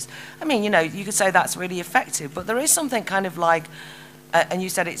changed this. I mean, you know, you could say that's really effective, but there is something kind of like, and you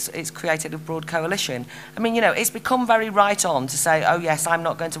said it's created a broad coalition. I mean, you know, it's become very right on to say, oh yes, I'm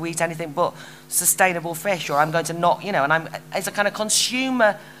not going to eat anything but sustainable fish, or I'm going to not, you know, and it's a kind of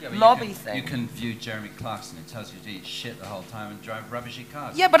consumer lobby thing. You can view Jeremy Clarkson, who tells you to eat shit the whole time and drive rubbishy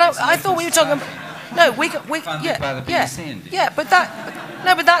cars. Yeah, but I thought we were talking about, no,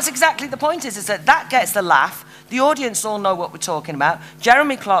 but that's exactly the point is that gets the laugh. The audience all know what we're talking about.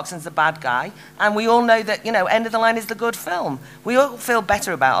 Jeremy Clarkson's the bad guy, and we all know that, you know, End of the Line is the good film. We all feel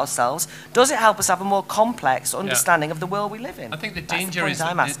better about ourselves. Does it help us have a more complex understanding of the world we live in? I think the danger is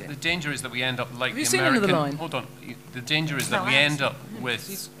that we end up like the American. Hold on. The danger is that we end up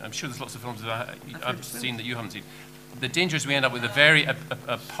with. I'm sure there's lots of films that I've seen that you haven't seen. The danger is we end up with a very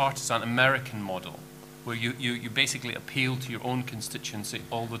partisan American model, where you basically appeal to your own constituency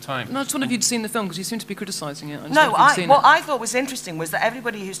all the time. No, I just wonder if you'd seen the film, because you seem to be criticising it. What I thought was interesting was that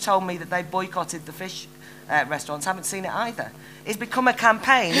everybody who's told me that they boycotted the fish restaurants haven't seen it either. It's become a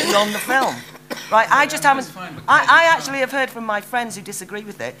campaign beyond the film. Right, I just haven't. I actually have heard from my friends who disagree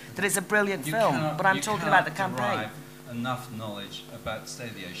with it that it's a brilliant film, but I'm talking about the campaign. Enough knowledge about the state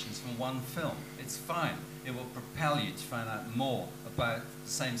of the oceans from one film. It's fine. It will propel you to find out more about the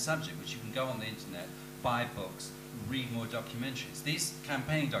same subject, which you can go on the internet, buy books, read more documentaries. These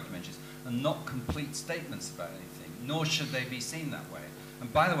campaigning documentaries are not complete statements about anything, nor should they be seen that way.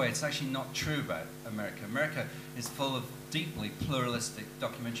 And by the way, it's actually not true about America. America is full of deeply pluralistic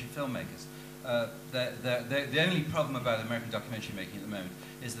documentary filmmakers. The only problem about American documentary making at the moment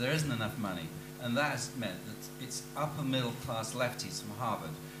is there isn't enough money, And that has meant that it's upper middle class lefties from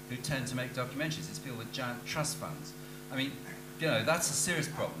Harvard who tend to make documentaries. It's people with giant trust funds. I mean, you know, that's a serious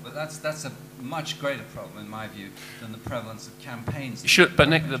problem, but that's a much greater problem, in my view, than the prevalence of campaigns. Sure, but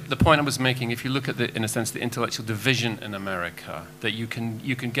Nick, the point I was making, if you look at the, in a sense, the intellectual division in America, that you can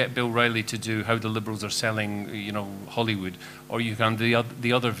get Bill Riley to do how the liberals are selling, you know, Hollywood, or you can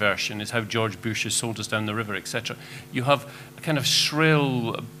the other version is how George Bush has sold us down the river, etc. You have a kind of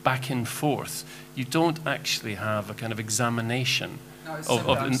shrill back and forth. You don't actually have a kind of examination. No, it's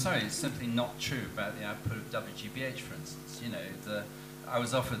simply, I'm sorry, it's simply not true about the output of WGBH, for instance. You know, I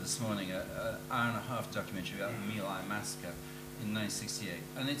was offered this morning an hour-and-a-half documentary about the My Lai massacre in 1968,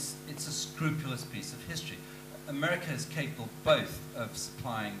 and it's a scrupulous piece of history. America is capable both of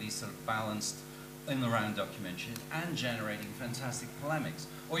supplying these sort of balanced, in-the-round documentaries and generating fantastic polemics.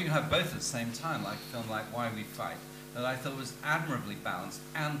 Or you have both at the same time, like a film like Why We Fight, that I thought was admirably balanced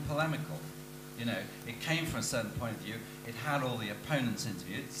and polemical. You know, it came from a certain point of view, it had all the opponents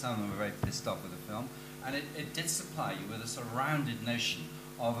interviewed, some of them were very pissed off with the film, and it did supply you with a sort of rounded notion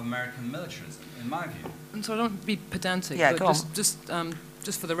of American militarism, in my view. And so I don't want to be pedantic, yeah, but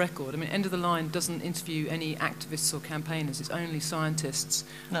just for the record, I mean, End of the Line doesn't interview any activists or campaigners. It's only scientists,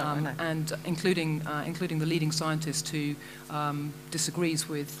 and including the leading scientist who disagrees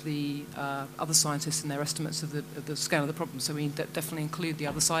with the other scientists in their estimates of the scale of the problem. So we definitely include the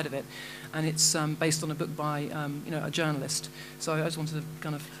other side of it, and it's based on a book by you know, a journalist. So I just wanted to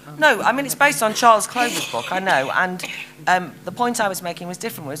kind of no, I mean, it's based on Charles Clover's book, I know, and the point I was making was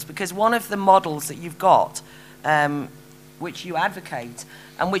different, was because one of the models that you've got, which you advocate,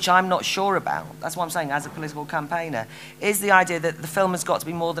 and which I'm not sure about, that's what I'm saying as a political campaigner, is the idea that the film has got to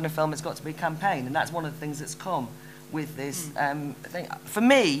be more than a film, it's got to be a campaign, and that's one of the things that's come with this thing. For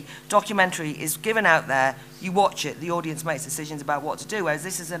me, documentary is given out there, you watch it, the audience makes decisions about what to do, whereas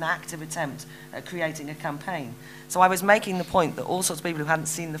this is an active attempt at creating a campaign. So I was making the point that all sorts of people who hadn't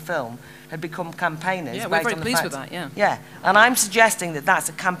seen the film had become campaigners. Yeah, based we're very on the pleased fact, with that, yeah. Yeah, and I'm suggesting that that's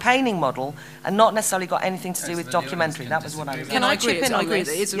a campaigning model and not necessarily got anything to do with documentary. That was what I was saying. Can I chip in on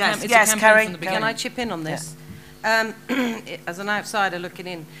this? Yes, Kerry. Can I chip in on this? As an outsider looking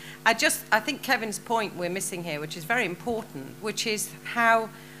in, I think Kevin's point we're missing here, which is very important, which is how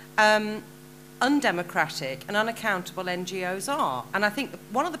undemocratic and unaccountable NGOs are. And I think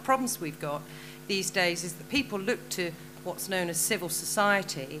one of the problems we've got these days is that people look to what's known as civil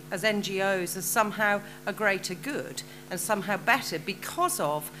society, as NGOs, as somehow a greater good and somehow better because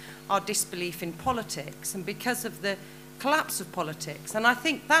of our disbelief in politics and because of the collapse of politics. And I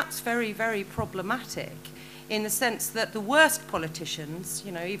think that's very, very problematic in the sense that the worst politicians,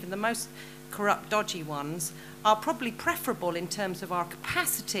 you know, even the most corrupt, dodgy ones, are probably preferable in terms of our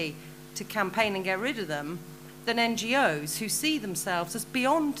capacity to campaign and get rid of them than NGOs who see themselves as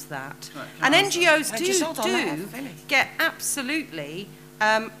beyond that. Right, and NGOs do get absolutely,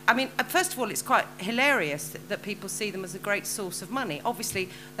 I mean, first of all, it's quite hilarious that people see them as a great source of money. Obviously,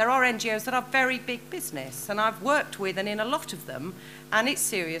 there are NGOs that are very big business, and I've worked with and in a lot of them, and it's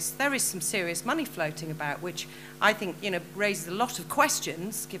serious. There is some serious money floating about, which I think, you know, raises a lot of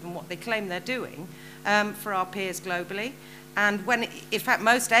questions, given what they claim they're doing, for our peers globally. And when, in fact,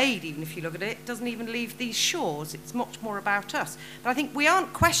 most aid, even if you look at it, doesn't even leave these shores. It's much more about us. But I think we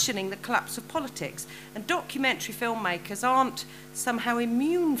aren't questioning the collapse of politics. And documentary filmmakers aren't somehow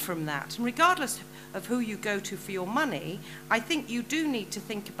immune from that. And regardless of who you go to for your money, I think you do need to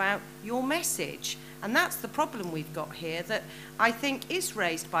think about your message. And that's the problem we've got here that I think is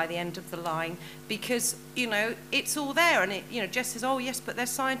raised by the End of the Line because, you know, it's all there. And, you know, Jess says, oh, yes, but there's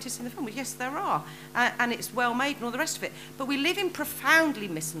scientists in the film. Well, yes, there are. And it's well made and all the rest of it. But we live in profoundly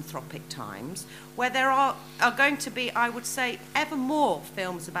misanthropic times where there are going to be, I would say, ever more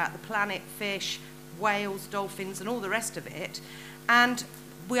films about the planet, fish, whales, dolphins, and all the rest of it. And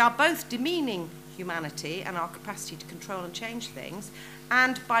we are both demeaning humanity and our capacity to control and change things.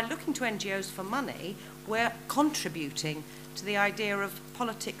 And by looking to NGOs for money, we're contributing to the idea of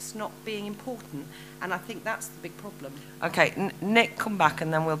politics not being important. And I think that's the big problem. Okay, Nick, come back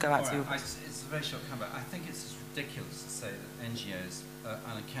and then we'll go out to you. It's a very short comeback. I think it's ridiculous to say that NGOs are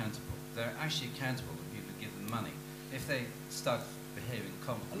unaccountable. They're actually accountable to people who give them money. If they start behaving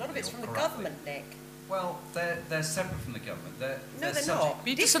competently, a lot of it's from the government, Nick. Well, they're separate from the government. They're not.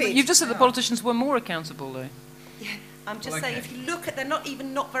 You've just said the politicians were more accountable, though. Yeah. I'm just saying, if you look at, they're not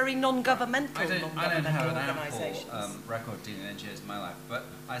even very non-governmental. I don't have an ample record dealing in NGOs in my life, but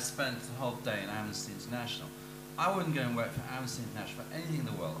I spent the whole day in Amnesty International. I wouldn't go and work for Amnesty International for anything in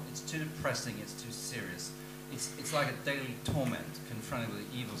the world. It's too depressing, it's too serious. It's like a daily torment confronted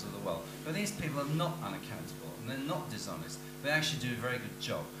with the evils of the world. But these people are not unaccountable. and they're not dishonest. They actually do a very good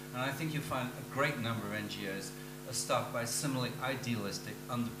job. And I think you'll find a great number of NGOs are staffed by similarly idealistic,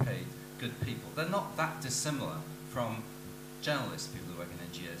 underpaid, good people. They're not that dissimilar from journalists, people who work in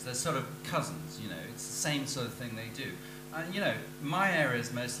NGOs. They're sort of cousins, you know, it's the same sort of thing they do. And, you know, my area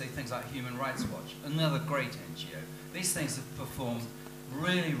is mostly things like Human Rights Watch, another great NGO. These things have performed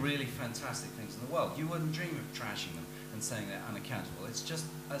really, really fantastic things in the world. You wouldn't dream of trashing them and saying they're unaccountable. It's just,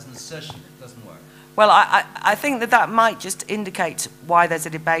 as an assertion, it doesn't work. Well, I think that might just indicate why there's a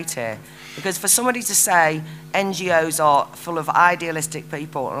debate here. Because for somebody to say NGOs are full of idealistic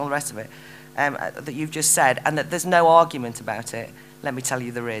people and all the rest of it, that you've just said, and that there's no argument about it, let me tell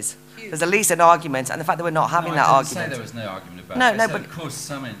you there is. There's at least an argument, and the fact that we're not having that argument. I didn't say there was no argument about it. No, I said, but of course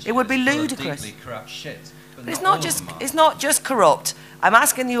some NGOs it would be are ludicrous. deeply corrupt shit. But it's not just corrupt. I'm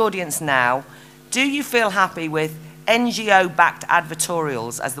asking the audience now, do you feel happy with NGO-backed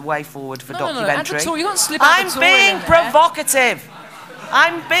advertorials as the way forward for documentary? No, you can't slip I'm being provocative.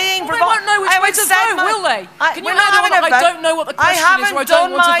 I'm being provocative. They won't know which way to vote, will they? Can you imagine I don't know what the question is, or I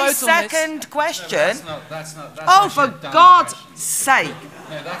don't want to vote on this? I haven't done my second question. No, that's oh, for God's sake.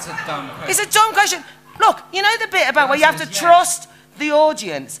 No, that's a dumb question. It's a dumb question. Look, you know the bit about where you have to trust the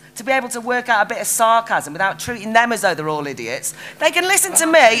audience to be able to work out a bit of sarcasm without treating them as though they're all idiots? They can listen to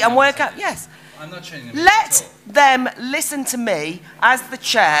me and work out... Yes. I'm not treating them Let them listen to me as the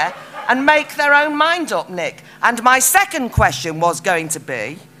chair and make their own mind up, Nick. And my second question was going to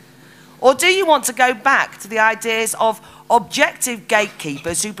be, or do you want to go back to the ideas of objective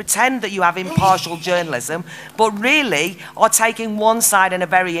gatekeepers who pretend that you have impartial journalism, but really are taking one side and are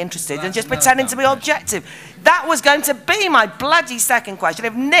very interested and just pretending to be objective? That was going to be my bloody second question.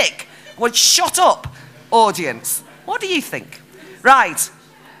 If Nick would shut up, audience, what do you think? Right,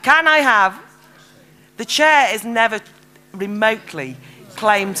 can I have... The chair is never remotely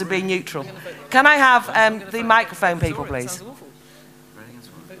claimed to be neutral. Can I have the microphone people, please? The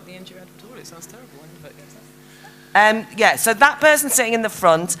NGO editorial, it sounds terrible. Yeah, so that person sitting in the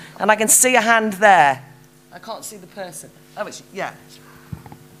front, and I can see a hand there. I can't see the person. Oh, it's, yeah.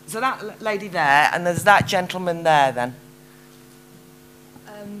 So that lady there, and there's that gentleman there then.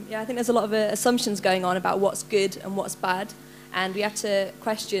 Yeah, I think there's a lot of assumptions going on about what's good and what's bad, and we have to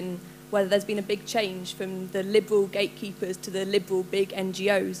question whether there's been a big change from the liberal gatekeepers to the liberal big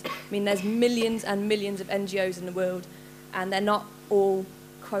NGOs. I mean, there's millions and millions of NGOs in the world, and they're not all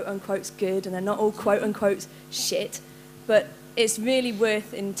quote-unquote good, and they're not all quote-unquote shit, but it's really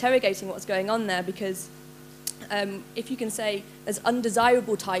worth interrogating what's going on there, because if you can say there's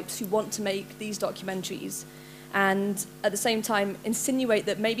undesirable types who want to make these documentaries, and at the same time insinuate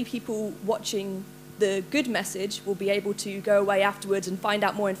that maybe people watching the good message will be able to go away afterwards and find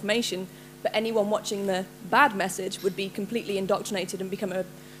out more information, but anyone watching the bad message would be completely indoctrinated and become a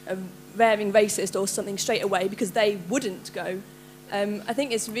raring racist or something straight away because they wouldn't go. I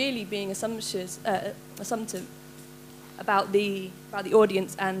think it's really being assumptive about the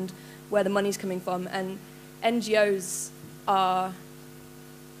audience and where the money's coming from. And NGOs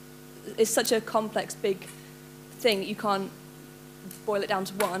is such a complex, big thing that you can't boil it down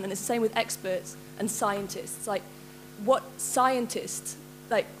to one. And it's the same with experts and scientists. Like, what scientist?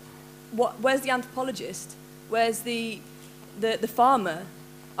 Like, where's the anthropologist? Where's the farmer?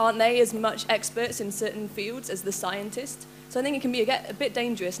 Aren't they as much experts in certain fields as the scientist? So I think it can be a bit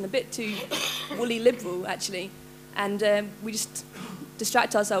dangerous and a bit too woolly liberal, actually. And we just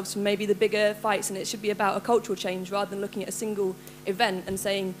distract ourselves from maybe the bigger fights, and it should be about a cultural change rather than looking at a single event and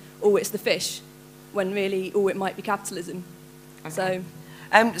saying, oh, it's the fish, when really, oh, it might be capitalism. Okay.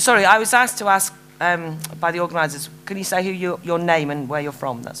 So, sorry, I was asked to ask by the organisers, can you say who your name and where you're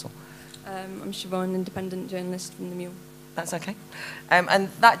from, that's all? I'm Siobhan, independent journalist from The Mule. That's okay. And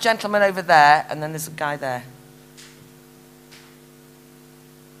that gentleman over there, and then there's a guy there.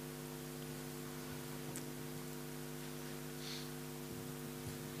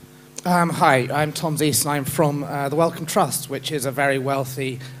 Hi, I'm Tom Zeese, and I'm from the Wellcome Trust, which is a very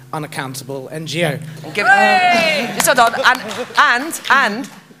wealthy, unaccountable NGO. And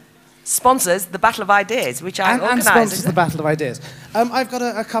sponsors the Battle of Ideas, which I organise. And sponsors the Battle of Ideas. I've got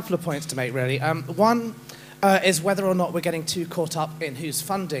a couple of points to make, really. One is whether or not we're getting too caught up in who's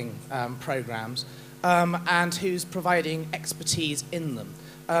funding programmes and who's providing expertise in them.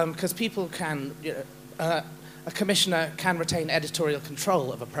 Because people can... a commissioner can retain editorial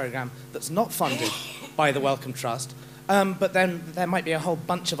control of a programme that's not funded by the Wellcome Trust, but then there might be a whole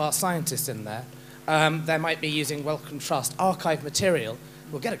bunch of our scientists in there. They might be using Wellcome Trust archive material.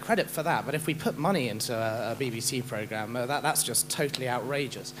 We'll get a credit for that, but if we put money into a BBC programme, that's just totally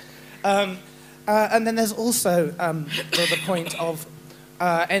outrageous. And then there's also the point of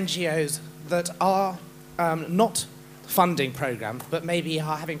NGOs that are not funding programs, but maybe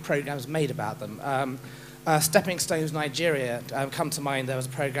having programs made about them. Stepping Stones Nigeria come to mind. There was a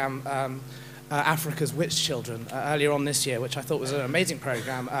program, Africa's Witch Children, earlier on this year, which I thought was an amazing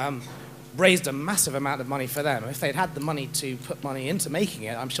program. Raised a massive amount of money for them. If they'd had the money to put money into making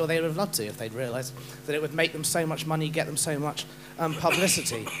it, I'm sure they would have loved to if they'd realised that it would make them so much money, get them so much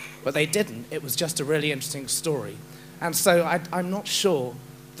publicity. But they didn't. It was just a really interesting story. And so I'm not sure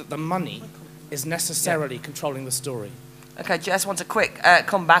that the money is necessarily controlling the story. Okay, Jess wants a quick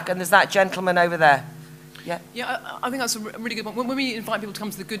come back, and there's that gentleman over there. Yeah. Yeah, I think that's a really good one. When we invite people to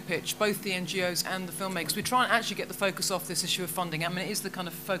come to the good pitch, both the NGOs and the filmmakers, we try and actually get the focus off this issue of funding. I mean, it is the kind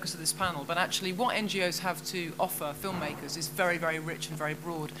of focus of this panel, but actually what NGOs have to offer filmmakers is very, very rich and very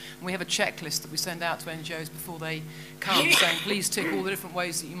broad. And we have a checklist that we send out to NGOs before they come, saying, please tick all the different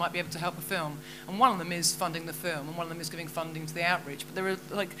ways that you might be able to help a film. And one of them is funding the film, and one of them is giving funding to the outreach. But there are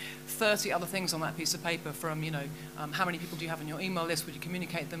like 30 other things on that piece of paper from, you know, how many people do you have on your email list? Would you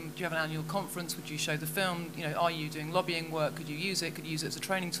communicate them? Do you have an annual conference? Would you show the film? You know, are you doing lobbying work? Could you use it? Could you use it as a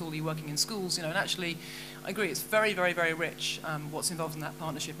training tool? Are you working in schools? You know, and actually, I agree, it's very, very, very rich what's involved in that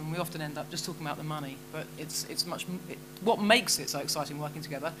partnership, and we often end up just talking about the money. But it's much. What makes it so exciting working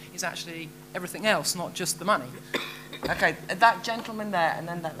together is actually everything else, not just the money. Okay, that gentleman there, and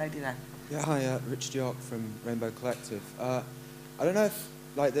then that lady there. Yeah, hi, Richard York from Rainbow Collective. I don't know if,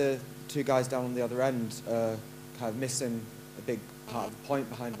 like, the two guys down on the other end kind of missing a big part of the point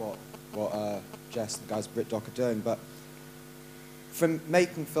behind what Jess and the guys at BRITDOC are doing, but from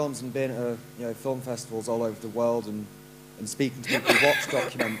making films and being at film festivals all over the world and speaking to people who watch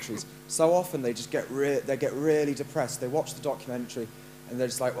documentaries, so often they just get really depressed. They watch the documentary and they're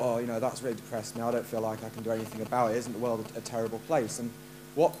just like, oh, you know, that's really depressed me. I don't feel like I can do anything about it. Isn't the world a terrible place? And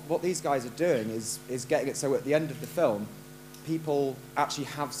what these guys are doing is getting it so at the end of the film, people actually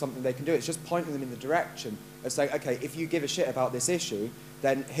have something they can do. It's just pointing them in the direction of saying, okay, if you give a shit about this issue,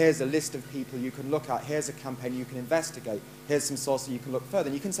 then here's a list of people you can look at, here's a campaign you can investigate, here's some sources you can look further.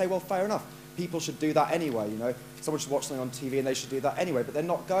 And you can say, well, fair enough, people should do that anyway, you know. Someone should watch something on TV and they should do that anyway, but they're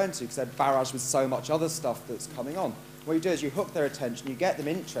not going to because they're barraged with so much other stuff that's coming on. What you do is you hook their attention, you get them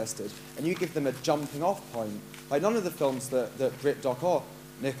interested, and you give them a jumping off point. Like, none of the films that BRITDOC or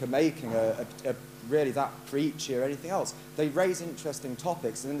Nick are making are really that preachy or anything else. They raise interesting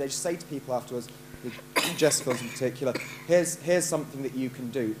topics, and then they just say to people afterwards, Jess films in particular, here's something that you can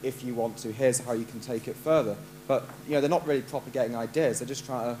do if you want to, here's how you can take it further. But, you know, they're not really propagating ideas, they're just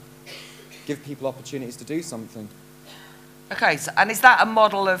trying to give people opportunities to do something. Okay, so, and is that a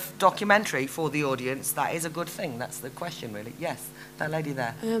model of documentary for the audience? That is a good thing, that's the question really. Yes, that lady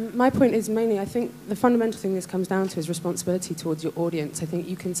there. My point is mainly, I think the fundamental thing this comes down to is responsibility towards your audience. I think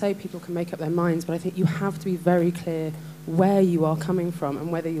you can say people can make up their minds, but I think you have to be very clear where you are coming from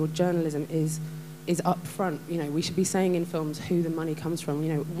and whether your journalism is up front. You know, we should be saying in films who the money comes from.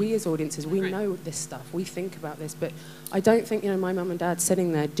 You know, we as audiences, we know this stuff, we think about this, but I don't think, you know, my mum and dad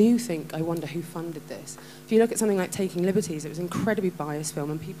sitting there do think, I wonder who funded this. If you look at something like Taking Liberties, it was an incredibly biased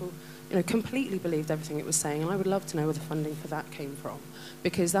film, and people, you know, completely believed everything it was saying, and I would love to know where the funding for that came from,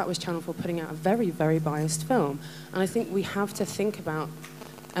 because that was Channel 4 putting out a very, very biased film. And I think we have to think about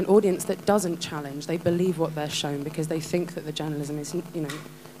an audience that doesn't challenge. They believe what they're shown because they think that the journalism is, you know,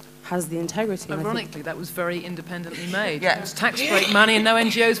 has the integrity. Ironically, that was very independently made. Yeah. It was tax break money and no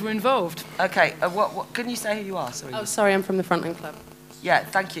NGOs were involved. Okay, what can you say who you are? Sorry. Oh, sorry, I'm from the Frontline Club. Yeah,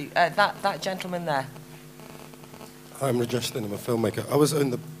 thank you. That gentleman there. I'm Rajesh Lin, I'm a filmmaker.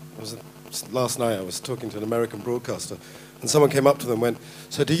 Last night I was talking to an American broadcaster, and someone came up to them and went,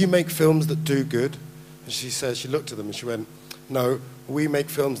 so do you make films that do good? And she said, she looked at them and she went, no, we make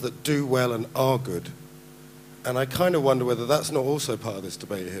films that do well and are good. And I kind of wonder whether that's not also part of this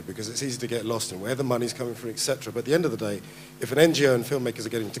debate here, because it's easy to get lost in where the money's coming from, etc. But at the end of the day, if an NGO and filmmakers are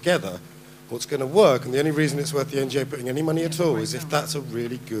getting together, what's going to work, and the only reason it's worth the NGO putting any money at all, is if that's a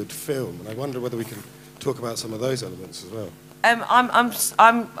really good film. And I wonder whether we can talk about some of those elements as well.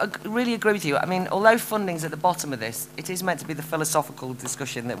 I really agree with you. I mean, although funding's at the bottom of this, it is meant to be the philosophical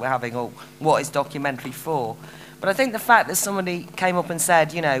discussion that we're having, or what is documentary for. But I think the fact that somebody came up and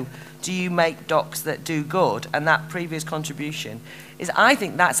said, you know, do you make docs that do good, and that previous contribution, is, I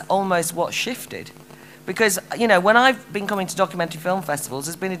think that's almost what shifted. Because, you know, when I've been coming to documentary film festivals,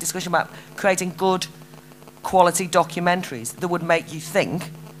 there's been a discussion about creating good quality documentaries that would make you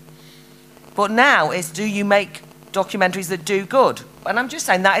think. But now it's, do you make documentaries that do good? And I'm just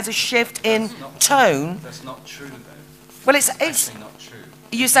saying that is a shift in tone. That's not true, though. Well, it's actually not true.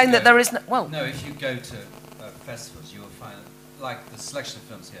 You're saying that there is no, well... No, if you go to festivals, you will find, like the selection of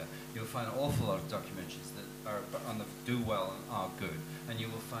films here, you'll find an awful lot of documentaries that do well and are good, and you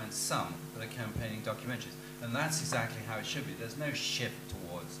will find some that are campaigning documentaries, and that's exactly how it should be. There's no shift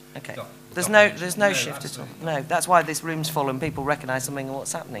towards. Okay. There's no shift at all. Absolutely. No, that's why this room's full and people recognise something and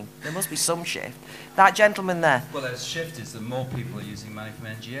what's happening. There must be some shift. That gentleman there. Well, there's shift is that more people are using money from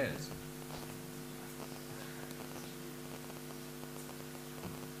NGOs.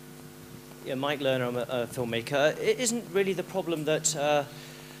 Yeah, Mike Lerner, I'm a filmmaker. It isn't really the problem that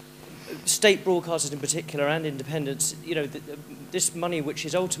state broadcasters in particular and independents, you know, this money which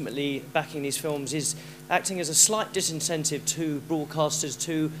is ultimately backing these films is acting as a slight disincentive to broadcasters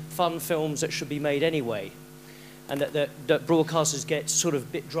to fund films that should be made anyway. And that broadcasters get sort of a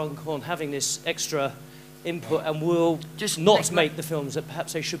bit drunk on having this extra input and will just not make the films that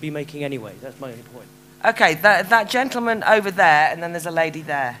perhaps they should be making anyway. That's my only point. Okay, that gentleman over there, and then there's a lady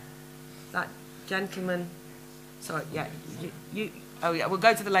there. That gentleman, sorry, yeah, oh yeah, we'll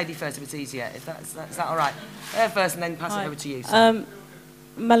go to the lady first if it's easier. Is that all right? Her first and then pass it over to you.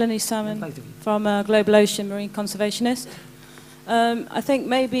 Melanie Salmon from Global Ocean Marine Conservationist. I think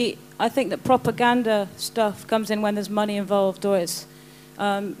that propaganda stuff comes in when there's money involved or it's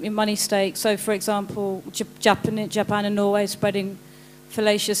money stakes. So for example, Japan and Norway spreading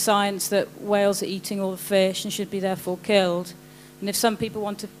fallacious science that whales are eating all the fish and should be therefore killed. And if some people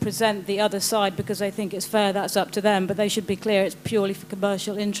want to present the other side because they think it's fair, that's up to them, but they should be clear it's purely for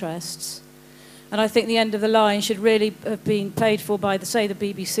commercial interests. And I think the end of the line should really have been paid for by, say, the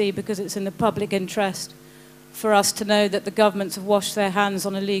BBC, because it's in the public interest for us to know that the governments have washed their hands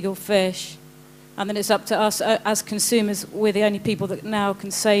on illegal fish. And then it's up to us as consumers, we're the only people that now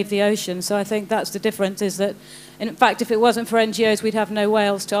can save the ocean. So I think that's the difference, is that, in fact, if it wasn't for NGOs, we'd have no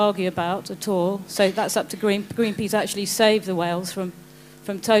whales to argue about at all. So that's up to Greenpeace actually save the whales from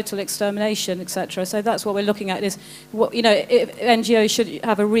total extermination, etc. So that's what we're looking at, is, you know, NGOs should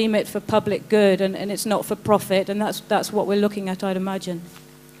have a remit for public good, and it's not for profit, and that's what we're looking at, I'd imagine.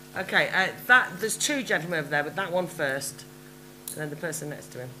 Okay, there's two gentlemen over there, but that one first, and then the person next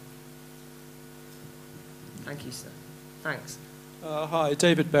to him. Thank you, sir. Thanks. Hi,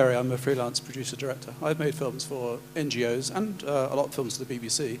 David Berry. I'm a freelance producer-director. I've made films for NGOs and a lot of films for the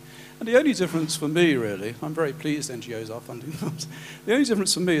BBC. And the only difference for me, really, I'm very pleased NGOs are funding films. The only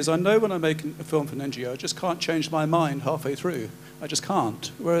difference for me is I know when I make a film for an NGO, I just can't change my mind halfway through. I just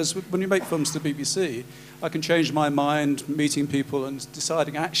can't. Whereas when you make films for the BBC, I can change my mind, meeting people and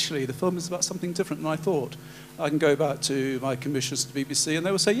deciding actually the film is about something different than I thought. I can go back to my commissioners to the BBC and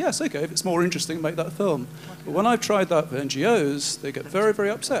they will say, yes, okay, if it's more interesting, make that film. But when I've tried that for NGOs, they get very, very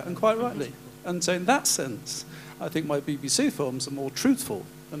upset, and quite rightly. And so in that sense, I think my BBC films are more truthful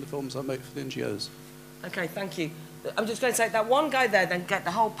than the films I make for the NGOs. Okay, thank you. I'm just going to say that one guy there, then get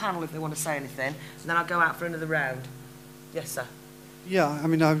the whole panel if they want to say anything, and then I'll go out for another round. Yes, sir. Yeah, I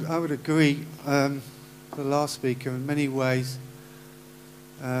mean, I would agree with the last speaker in many ways.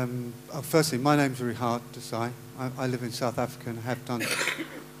 Firstly, my name's Rihard Desai. I live in South Africa and have done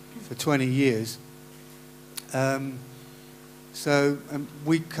for 20 years.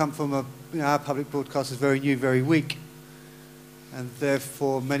 We come from our public broadcast is very new, very weak. And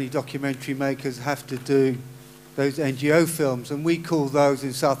therefore, many documentary makers have to do those NGO films. And we call those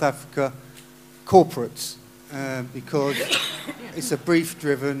in South Africa corporates because it's a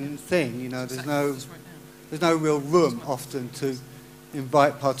brief-driven thing. You know, there's no real room often to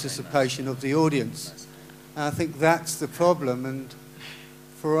invite participation of the audience. And I think that's the problem. And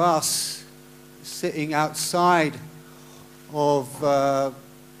for us, sitting outside of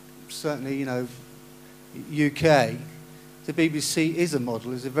certainly, you know, UK, the BBC is a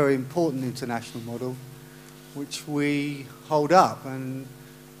model, is a very important international model, which we hold up and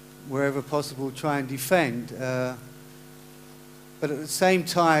wherever possible try and defend. But at the same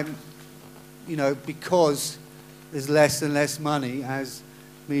time, you know, because there's less and less money as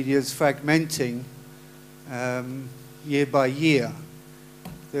media's fragmenting year by year.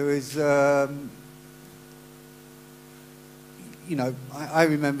 There is, you know, I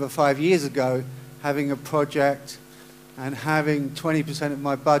remember 5 years ago having a project and having 20% of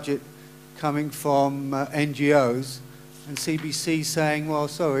my budget coming from NGOs and CBC saying, well,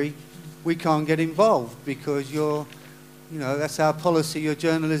 sorry, we can't get involved because you know, that's our policy, your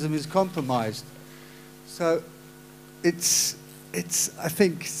journalism is compromised. So it's I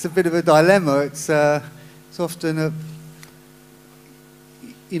think it's a bit of a dilemma. It's often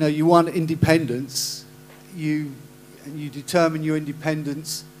you know, you want independence, you determine your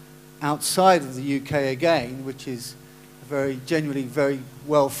independence outside of the UK again, which is a generally very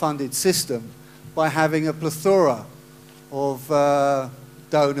well-funded system, by having a plethora of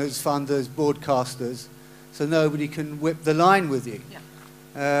donors, funders, broadcasters, so nobody can whip the line with you.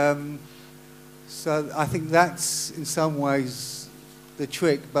 Yeah. So I think that's in some ways the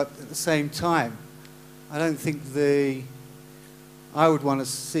trick, but at the same time, I don't think I would want to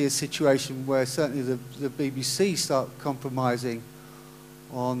see a situation where certainly the BBC start compromising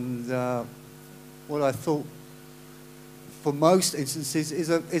on what I thought, for most instances,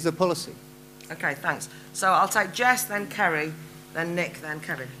 is a policy. Okay, thanks. So I'll take Jess, then Kerry, then Nick, then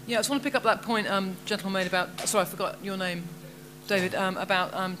Kevin. Yeah, I just want to pick up that point gentleman made about, sorry, I forgot your name, David,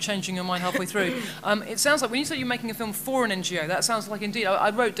 about changing your mind halfway through. It sounds like when you say you're making a film for an NGO, that sounds like indeed, I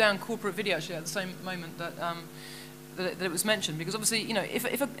wrote down corporate video actually at the same moment that that it was mentioned, because obviously, you know, if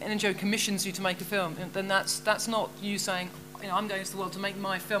an NGO commissions you to make a film, then that's not you saying, you know, I'm going to the world to make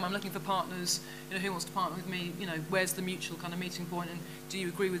my film, I'm looking for partners, you know, who wants to partner with me, you know, where's the mutual kind of meeting point, and do you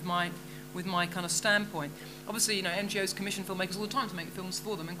agree with my kind of standpoint? Obviously, you know, NGOs commission filmmakers all the time to make films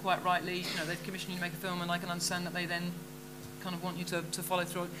for them, and quite rightly, you know, they've commissioned you to make a film, and I can understand that they then kind of want you to follow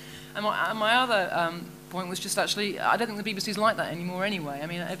through. And my other point was just actually, I don't think the BBC's like that anymore anyway. I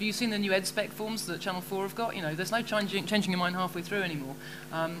mean, have you seen the new EdSpec forms that Channel 4 have got? You know, there's no changing your mind halfway through anymore.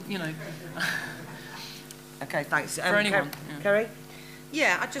 You know. Okay, thanks. For anyone. Kerry?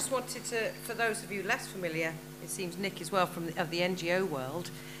 Yeah, I just wanted to, for those of you less familiar, it seems Nick as well, of the NGO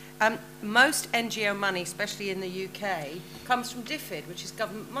world, most NGO money, especially in the UK, comes from DFID, which is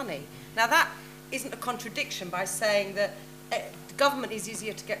government money. Now that isn't a contradiction by saying that government is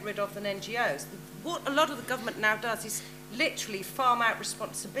easier to get rid of than NGOs. What a lot of the government now does is literally farm out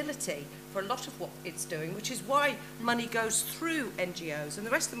responsibility for a lot of what it's doing, which is why money goes through NGOs, and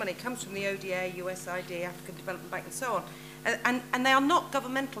the rest of the money comes from the ODA, USAID, African Development Bank, and so on. And they are not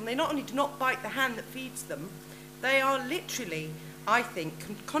governmental, and they not only do not bite the hand that feeds them, they are literally, I think,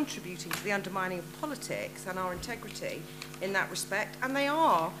 contributing to the undermining of politics and our integrity in that respect, and they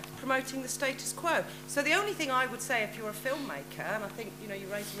are promoting the status quo. So the only thing I would say if you're a filmmaker, and I think, you know, you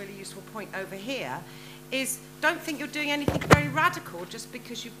raised a really useful point over here, is don't think you're doing anything very radical just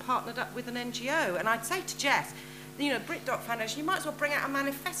because you've partnered up with an NGO. And I'd say to Jess, you know, BRITDOC Foundation, you might as well bring out a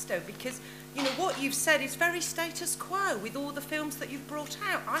manifesto, because, you know, what you've said is very status quo with all the films that you've brought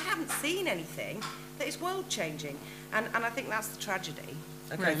out. I haven't seen anything that is world-changing, and I think that's the tragedy.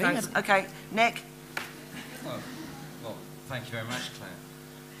 Okay, really. thanks. Okay, Nick? Well, thank you very much, Claire.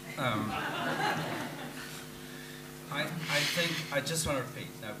 I think, I just want to repeat,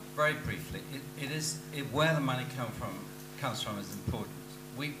 now, very briefly, where the money comes from is important.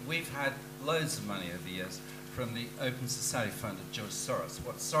 We've had loads of money over the years from the Open Society Fund of George Soros.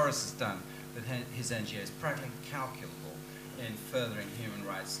 What Soros has done with his NGO is practically incalculable in furthering human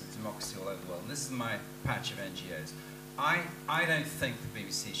rights and democracy all over the world. And this is my patch of NGOs. I don't think the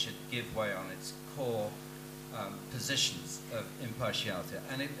BBC should give way on its core positions of impartiality,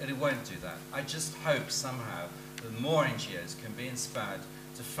 and it won't do that. I just hope somehow that more NGOs can be inspired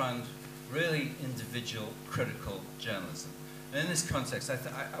to fund really individual, critical journalism. And in this context, I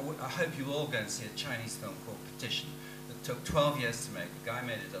hope you all go and see a Chinese film called Petition that took 12 years to make. The guy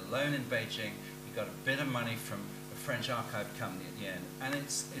made it alone in Beijing. He got a bit of money from a French archive company at the end, and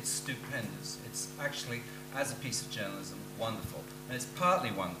it's stupendous. It's actually, as a piece of journalism, wonderful. And it's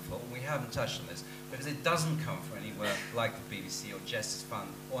partly wonderful, we haven't touched on this, because it doesn't come from anywhere like the BBC or Justice Fund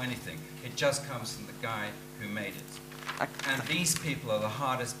or anything. It just comes from the guy who made it. And these people are the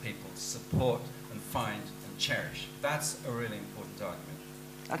hardest people to support and find and cherish. That's a really important argument.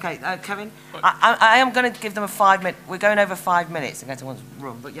 Okay, Kevin? I am going to give them a 5 minute, we're going over 5 minutes in case anyone's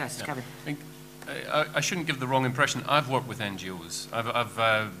room, but yes, yeah. Kevin. I shouldn't give the wrong impression. I've worked with NGOs.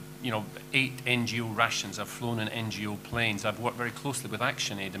 I've you know, 8 NGO rations. I've flown in NGO planes. I've worked very closely with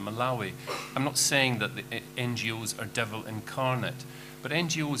ActionAid in Malawi. I'm not saying that the NGOs are devil incarnate, but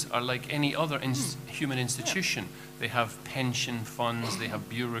NGOs are like any other human institution. They have pension funds, they have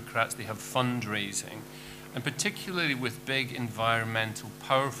bureaucrats, they have fundraising, and particularly with big environmental,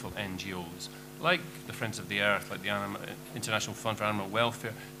 powerful NGOs, like the Friends of the Earth, like the International Fund for Animal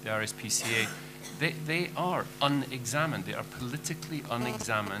Welfare, the RSPCA, they are unexamined. They are politically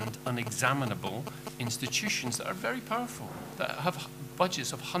unexamined, unexaminable institutions that are very powerful, that have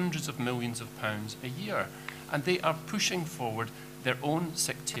budgets of hundreds of millions of pounds a year. And they are pushing forward their own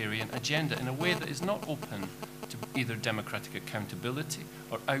sectarian agenda in a way that is not open to either democratic accountability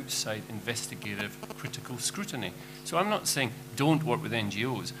or outside investigative critical scrutiny. So I'm not saying don't work with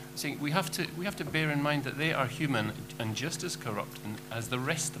NGOs. I'm saying we have to bear in mind that they are human and just as corrupt as the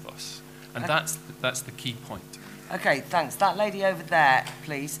rest of us. And that's the key point. Okay, thanks. That lady over there,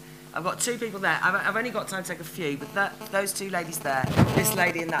 please. I've got 2 people there. I've only got time to take a few, but those 2 ladies there, this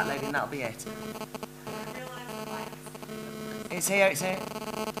lady and that'll be it. It's here.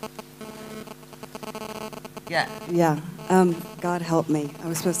 Yeah. Yeah. God help me. I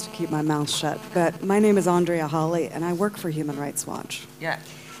was supposed to keep my mouth shut. But my name is Andrea Holly, and I work for Human Rights Watch. Yeah.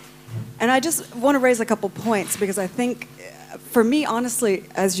 And I just want to raise a couple points, because I think, for me, honestly,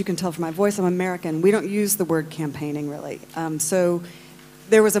 as you can tell from my voice, I'm American. We don't use the word campaigning, really. So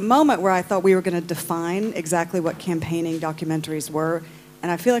there was a moment where I thought we were going to define exactly what campaigning documentaries were,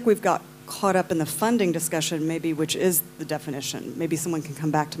 and I feel like we've got caught up in the funding discussion, maybe, which is the definition. Maybe someone can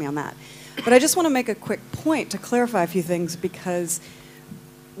come back to me on that. But I just want to make a quick point to clarify a few things, because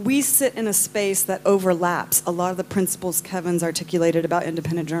we sit in a space that overlaps a lot of the principles Kevin's articulated about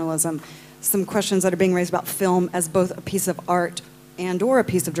independent journalism, some questions that are being raised about film as both a piece of art and or a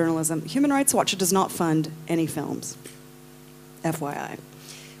piece of journalism. Human Rights Watch does not fund any films, FYI.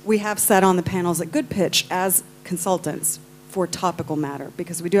 We have sat on the panels at Good Pitch as consultants for topical matter,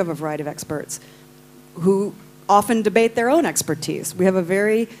 because we do have a variety of experts who often debate their own expertise. We have a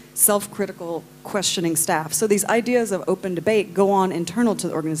very self-critical, questioning staff. So these ideas of open debate go on internal to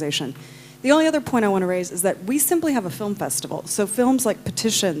the organization. The only other point I want to raise is that we simply have a film festival. So films like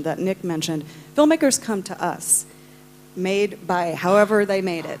Petition that Nick mentioned, filmmakers come to us, made by however they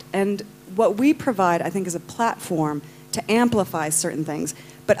made it. And what we provide, I think, is a platform to amplify certain things.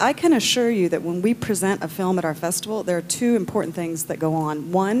 But I can assure you that when we present a film at our festival, there are two important things that go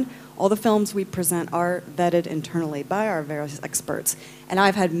on. One, all the films we present are vetted internally by our various experts. And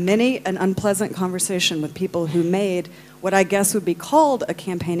I've had many an unpleasant conversation with people who made what I guess would be called a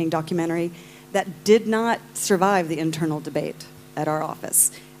campaigning documentary that did not survive the internal debate at our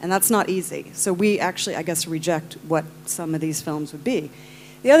office. And that's not easy. So we actually, I guess, reject what some of these films would be.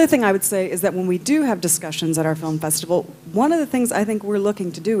 The other thing I would say is that when we do have discussions at our film festival, one of the things I think we're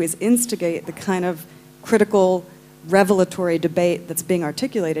looking to do is instigate the kind of critical, revelatory debate that's being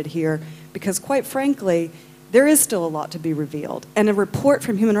articulated here, because quite frankly, there is still a lot to be revealed. And a report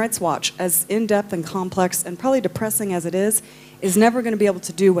from Human Rights Watch, as in-depth and complex and probably depressing as it is never going to be able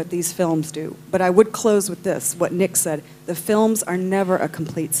to do what these films do. But I would close with this, what Nick said, the films are never a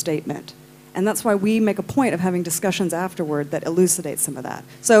complete statement. And that's why we make a point of having discussions afterward that elucidate some of that.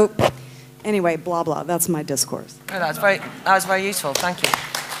 So anyway, blah, blah, that's my discourse. Oh, that was very useful, thank you.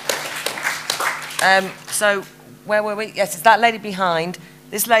 So where were we? Yes, it's that lady behind,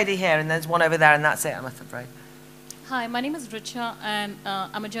 this lady here, and there's one over there, and that's it, I'm afraid. Hi, my name is Richa, and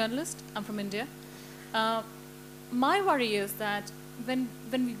I'm a journalist. I'm from India. My worry is that when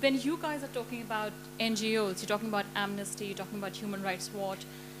you guys are talking about NGOs, you're talking about Amnesty, you're talking about Human Rights Watch,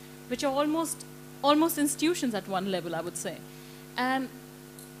 which are almost institutions at one level, I would say. And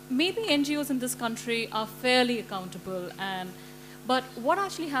maybe NGOs in this country are fairly accountable, but what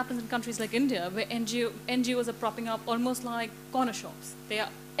actually happens in countries like India, where NGOs are propping up almost like corner shops? They are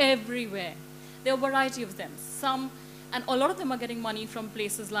everywhere. There are a variety of them. And a lot of them are getting money from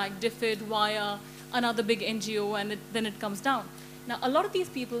places like DFID, Wire, another big NGO, and then it comes down. Now, a lot of these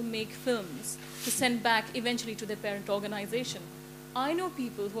people make films to send back eventually to their parent organization. I know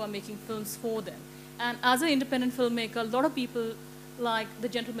people who are making films for them. And as an independent filmmaker, a lot of people, like the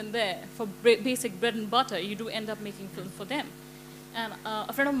gentleman there, for basic bread and butter, you do end up making films for them. And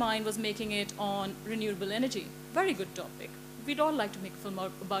a friend of mine was making it on renewable energy. Very good topic. We'd all like to make a film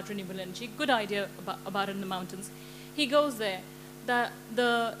about renewable energy. Good idea about it in the mountains. He goes there.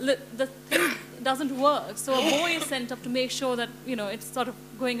 The thing doesn't work. So a boy is sent up to make sure that, it's sort of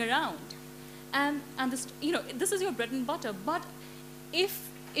going around. And this, this is your bread and butter. But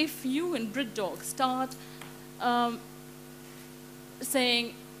if you in BRITDOC start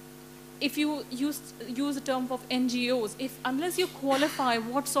saying, if you use the term of NGOs, unless you qualify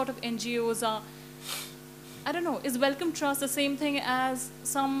what sort of NGOs are, I don't know, is Wellcome Trust the same thing as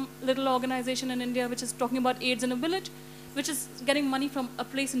some little organization in India which is talking about AIDS in a village, which is getting money from a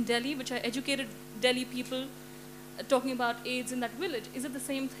place in Delhi, which are educated Delhi people talking about AIDS in that village? Is it the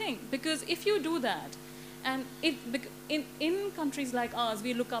same thing? Because if you do that, and in countries like ours,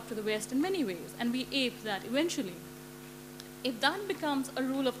 we look up to the West in many ways, and we ape that eventually. If that becomes a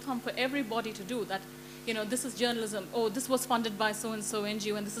rule of thumb for everybody to do, that, this is journalism, oh, this was funded by so-and-so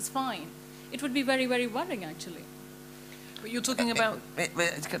NGO, and this is fine, it would be very, very worrying, actually. But you're talking about...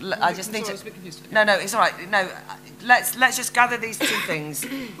 I just need to... No, it's all right. No, let's just gather these two things.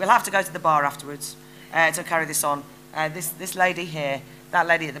 We'll have to go to the bar afterwards to carry this on. This lady here, that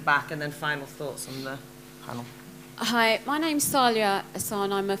lady at the back, and then final thoughts on the panel. Hi, my name's Salia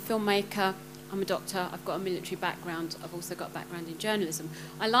Hassan. I'm a filmmaker. I'm a doctor, I've got a military background, I've also got a background in journalism.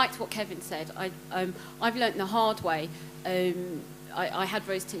 I liked what Kevin said. I've learnt the hard way. I had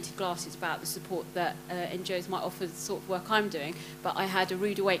rose-tinted glasses about the support that NGOs might offer the sort of work I'm doing, but I had a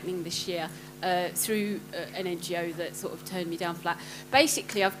rude awakening this year through an NGO that sort of turned me down flat.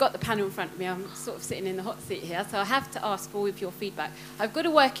 Basically, I've got the panel in front of me. I'm sort of sitting in the hot seat here, so I have to ask for all of your feedback. I've got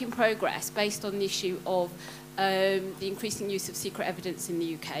a work in progress based on the issue of the increasing use of secret evidence in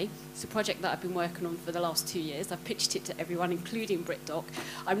the UK. It's a project that I've been working on for the last 2 years. I've pitched it to everyone, including BRITDOC.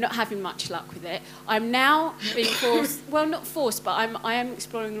 I'm not having much luck with it. I'm now being forced, well, not forced, but I am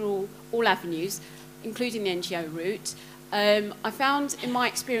exploring all avenues, including the NGO route. I found in my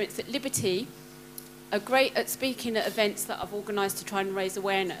experience that Liberty are great at speaking at events that I've organised to try and raise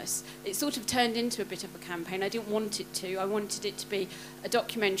awareness. It sort of turned into a bit of a campaign. I didn't want it to. I wanted it to be a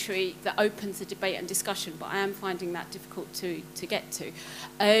documentary that opens a debate and discussion, but I am finding that difficult to get to.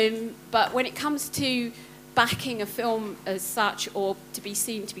 But when it comes to backing a film as such, or to be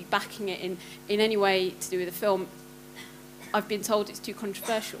seen to be backing it in any way to do with a film, I've been told it's too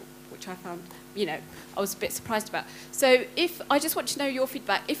controversial, which I found, you know, I was a bit surprised about. So I just want to know your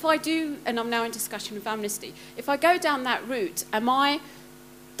feedback. If I do, and I'm now in discussion with Amnesty, if I go down that route, am I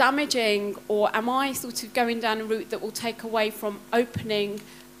damaging, or am I sort of going down a route that will take away from opening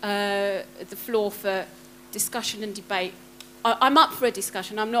the floor for discussion and debate? I'm up for a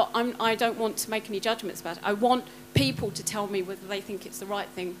discussion. I don't want to make any judgments about it. I want people to tell me whether they think it's the right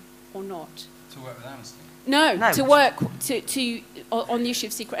thing or not. To work with Amnesty? No, to work on the issue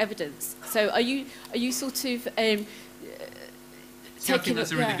of secret evidence. So are you sort of I think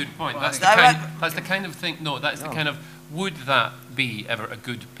that's a really good point. Well, that's the kind of thing. No, that's the kind of. Would that be ever a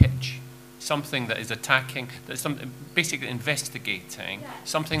good pitch? Something that is attacking, that's basically investigating,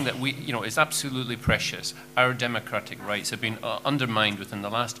 something that is absolutely precious. Our democratic rights have been undermined within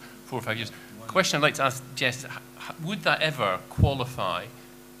the last 4 or 5 years. The question I'd like to ask Jess: would that ever qualify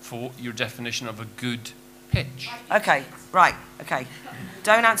for your definition of a good pitch? Okay, right, okay.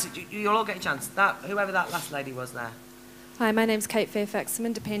 Don't answer, you'll all get a chance. Whoever that last lady was there. Hi, my name's Kate Fairfax. I'm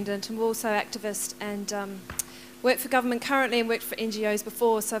independent. I'm also activist and work for government currently and worked for NGOs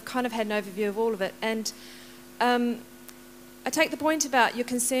before, so I've kind of had an overview of all of it. And I take the point about your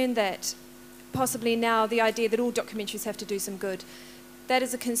concern that possibly now the idea that all documentaries have to do some good. That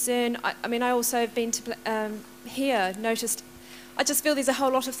is a concern. I mean, I also have been to noticed I just feel there's a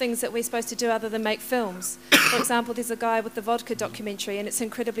whole lot of things that we're supposed to do other than make films. For example, there's a guy with the vodka documentary, and it's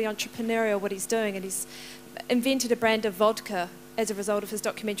incredibly entrepreneurial what he's doing, and he's invented a brand of vodka as a result of his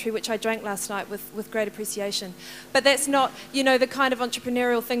documentary, which I drank last night with great appreciation. But that's not, the kind of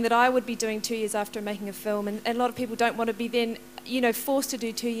entrepreneurial thing that I would be doing 2 years after making a film, and a lot of people don't want to be then, forced to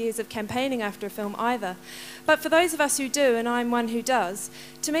do 2 years of campaigning after a film either. But for those of us who do, and I'm one who does,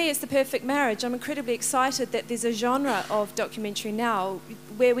 to me it's the perfect marriage. I'm incredibly excited that there's a genre of documentary now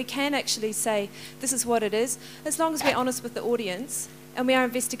where we can actually say, this is what it is, as long as we're honest with the audience and we are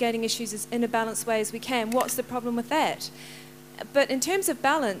investigating issues as in a balanced way as we can. What's the problem with that? But in terms of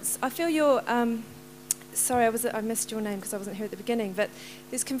balance, I feel you're, sorry, I missed your name because I wasn't here at the beginning, but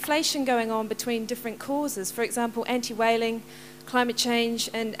there's conflation going on between different causes. For example, anti-whaling, climate change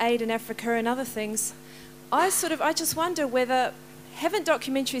and aid in Africa and other things. I just wonder whether, haven't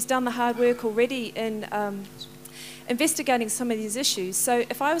documentaries done the hard work already in investigating some of these issues? So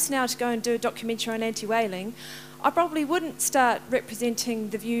if I was now to go and do a documentary on anti-whaling, I probably wouldn't start representing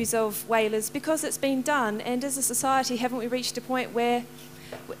the views of whalers because it's been done, and as a society, haven't we reached a point where,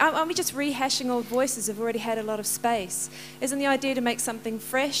 aren't we just rehashing old voices who've already had a lot of space? Isn't the idea to make something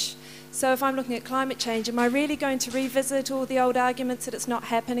fresh? So if I'm looking at climate change, am I really going to revisit all the old arguments that it's not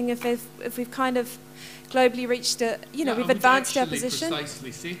happening if we've kind of globally reached we've advanced our position?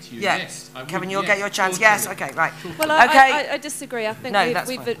 Precisely say to you, yeah. yes. Kevin, you'll get your chance. Totally. Yes, okay, right. Well, okay. I disagree. I think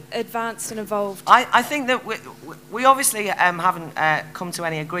we've advanced and evolved. I think that we obviously haven't come to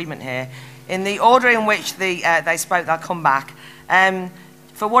any agreement here. In the order in which they spoke, they'll come back.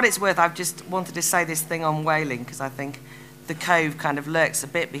 For what it's worth, I've just wanted to say this thing on whaling because I think the Cove kind of lurks a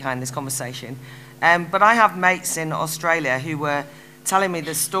bit behind this conversation. But I have mates in Australia who were telling me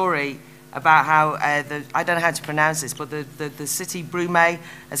the story about how, I don't know how to pronounce this, but the city Brumei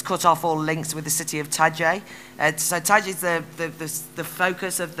has cut off all links with the city of Tajay. So Tajay is the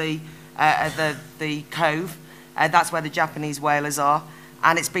focus of the Cove. That's where the Japanese whalers are.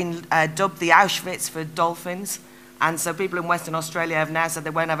 And it's been dubbed the Auschwitz for dolphins. And so people in Western Australia have now said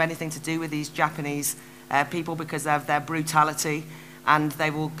they won't have anything to do with these Japanese people because of their brutality, and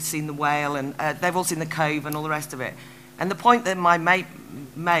they've all seen the whale, and they've all seen the Cove and all the rest of it. And the point that my mate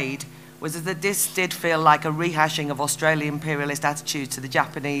made was that this did feel like a rehashing of Australian imperialist attitudes to the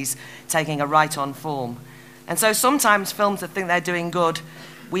Japanese taking a right-on form. And so sometimes films that think they're doing good,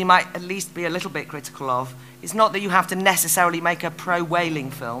 we might at least be a little bit critical of. It's not that you have to necessarily make a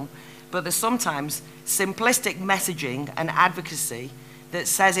pro-whaling film, but there's sometimes simplistic messaging and advocacy that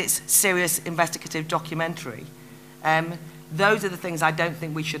says it's serious investigative documentary. Those are the things I don't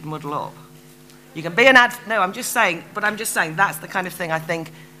think we should muddle up. You can be an I'm just saying that's the kind of thing I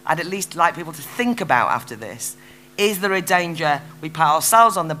think I'd at least like people to think about after this. Is there a danger we pat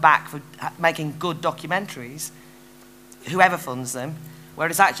ourselves on the back for making good documentaries, whoever funds them,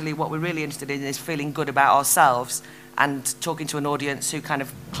 whereas actually what we're really interested in is feeling good about ourselves and talking to an audience who kind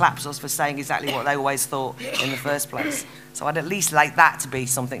of claps us for saying exactly what they always thought in the first place. So I'd at least like that to be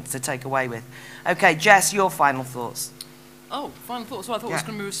something to take away with. Okay, Jess, your final thoughts. Oh, final thoughts. Well, I thought I was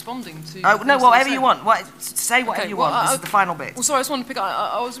going to be responding to... Oh, no, whatever you want. Say whatever you want. This is the final bit. Well, sorry, I just wanted to pick up...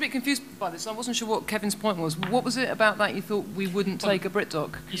 I was a bit confused by this. I wasn't sure what Kevin's point was. What was it about that you thought we wouldn't take a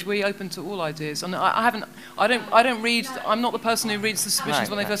BRITDOC? Because we're open to all ideas. And I don't read... I'm not the person who reads the submissions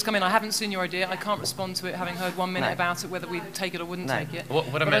when they first come in. I haven't seen your idea. I can't respond to it, having heard 1 minute about it, whether we'd take it or wouldn't take it.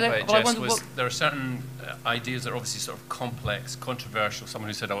 What I meant by it, Jess, was there are certain ideas that are obviously sort of complex, controversial. Someone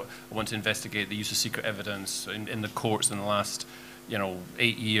who said, I want to investigate the use of secret evidence in the courts in the last...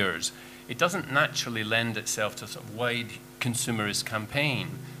 8 years, it doesn't naturally lend itself to a sort of wide consumerist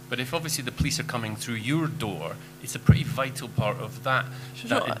campaign. But if obviously the police are coming through your door, it's a pretty vital part of that,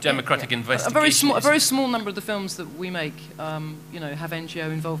 democratic investigation. A very small number of the films that we make, have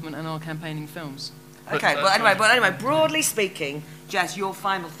NGO involvement and are campaigning films. Okay, but anyway, broadly speaking, Jess, your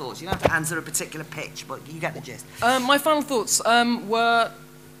final thoughts. You don't have to answer a particular pitch, but you get the gist. My final thoughts were...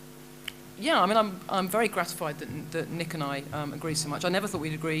 Yeah, I mean, I'm very gratified that Nick and I agree so much. I never thought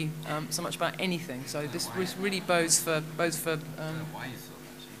we'd agree so much about anything. So this really bodes for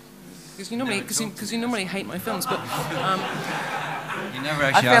because you normally hate my films, but you never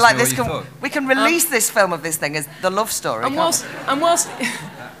actually I feel like thought. We can release this film of this thing as the love story. And whilst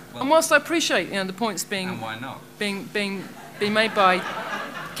I appreciate the points being made by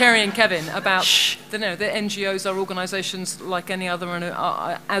Kerry and Kevin about the NGOs are organisations like any other and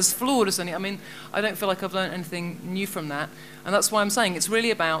are as flawed as any. I mean, I don't feel like I've learned anything new from that, and that's why I'm saying it's really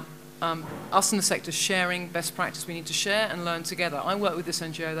about us in the sector sharing best practice. We need to share and learn together. I worked with this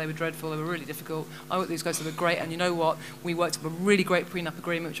NGO, they were dreadful, they were really difficult. I worked with these guys, they were great, and you know what? We worked up a really great prenup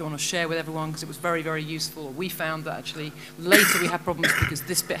agreement, which I want to share with everyone because it was very, very useful. We found that actually later we had problems because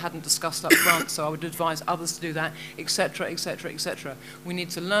this bit hadn't discussed up front, so I would advise others to do that, etc., etc., etc. We need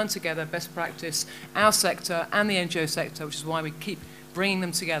to learn together best practice, our sector and the NGO sector, which is why we keep bringing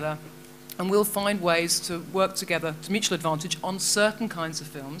them together. And we'll find ways to work together to mutual advantage on certain kinds of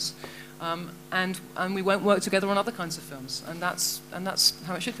films, and we won't work together on other kinds of films, and that's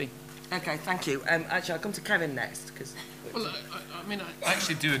how it should be. Okay, thank you. Actually, I'll come to Kevin next because. Well, I mean, I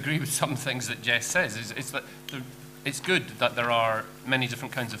actually do agree with some things that Jess says. It's that it's good that there are many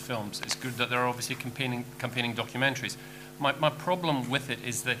different kinds of films. It's good that there are obviously campaigning documentaries. My problem with it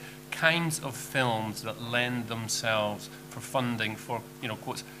is the kinds of films that lend themselves for funding for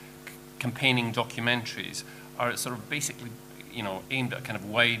quotes campaigning documentaries are sort of basically aimed at a kind of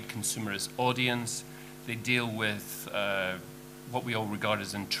wide consumerist audience. They deal with what we all regard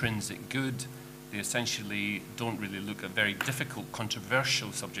as intrinsic good. They essentially don't really look at very difficult,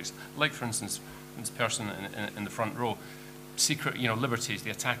 controversial subjects, like, for instance, this person in the front row, secret, liberties,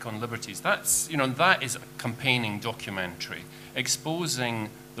 the attack on liberties. That's, that is a campaigning documentary, exposing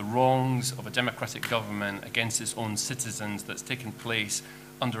the wrongs of a democratic government against its own citizens that's taken place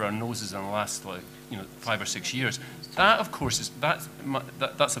under our noses in the last 5 or 6 years. That, of course,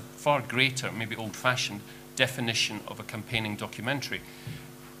 that's a far greater, maybe old-fashioned definition of a campaigning documentary.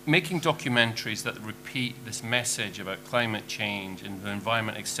 Making documentaries that repeat this message about climate change and the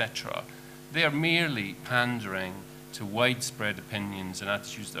environment, etc., they are merely pandering to widespread opinions and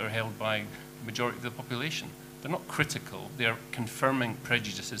attitudes that are held by the majority of the population. They're not critical. They're confirming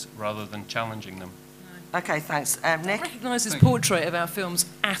prejudices rather than challenging them. Okay, thanks. Nick? I recognise this portrait of our films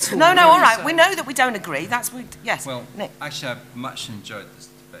at all. No, all right. We know that we don't agree. Yes. Well, Nick. Actually, I've much enjoyed this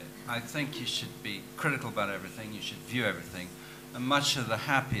debate. I think you should be critical about everything. You should view everything. And much of the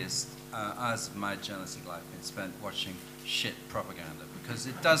happiest hours of my journalistic life have been spent watching shit propaganda because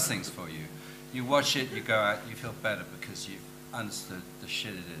it does things for you. You watch it, you go out, you feel better because you've understood the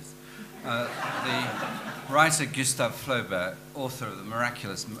shit it is. The writer Gustave Flaubert, author of The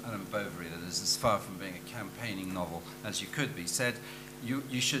Miraculous Madame Bovary, that is as far from being a campaigning novel as you could be, said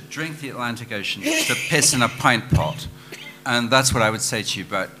you should drink the Atlantic Ocean to piss in a pint pot. And that's what I would say to you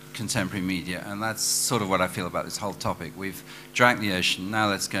about contemporary media, and that's sort of what I feel about this whole topic. We've drank the ocean, now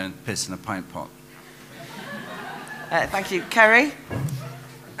let's go and piss in a pint pot. Thank you. Kerry?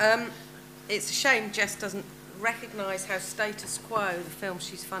 It's a shame Jess doesn't recognise how status quo the films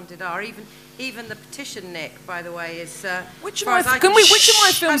she's funded are. Even the petition, Nick, by the way, is... Which of my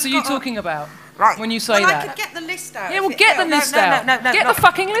films are you talking about? Right. When you say well, that? I could get the list out. Yeah, well, get the list out. Get the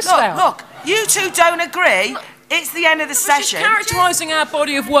fucking list out. Look, you two don't agree. It's the end of the session. She's characterising our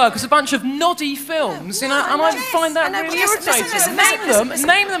body of work as a bunch of noddy films, and I find that really irritating.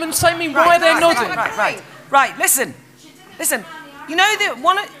 Name them and say me why they're noddy. Right, listen. You know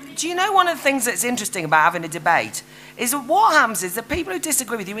that do you know one of the things that's interesting about having a debate is that what happens is that people who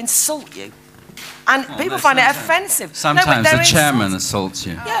disagree with you insult you. And people find it offensive. Sometimes the chairman assaults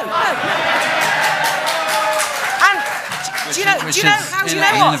you. And do you know what?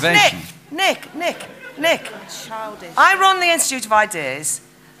 Nick, childish. I run the Institute of Ideas,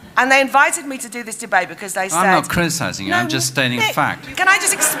 and they invited me to do this debate because they said... I'm not criticising you, I'm just stating a fact. Can I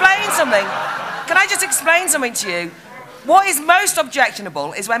just explain something? Can I just explain something to you? What is most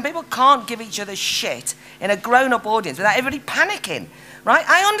objectionable is when people can't give each other shit in a grown-up audience without everybody panicking, right?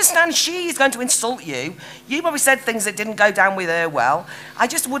 I understand she is going to insult you. You probably said things that didn't go down with her well. I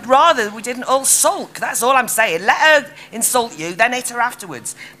just would rather we didn't all sulk. That's all I'm saying. Let her insult you, then hit her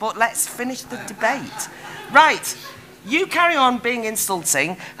afterwards. But let's finish the debate. Right. You carry on being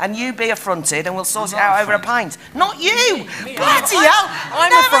insulting, and you be affronted, and we'll sort it out over a pint. Not you! Bloody hell!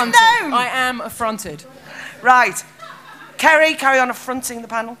 I'm affronted. I am affronted. Right. Kerry, carry on affronting the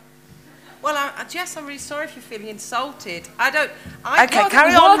panel. Well, Jess, I'm really sorry if you're feeling insulted. Okay,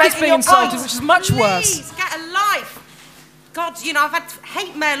 carry on making your insulted, point. which is much worse. Please, get a life. God, you know, I've had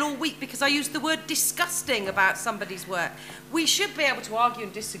hate mail all week because I used the word disgusting about somebody's work. We should be able to argue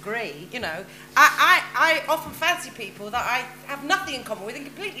and disagree, you know. I often fancy people that I have nothing in common with and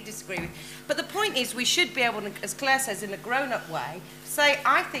completely disagree with. But the point is we should be able to, as Claire says, in a grown-up way, say,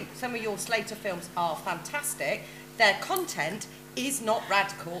 I think some of your Slater films are fantastic. Their content is not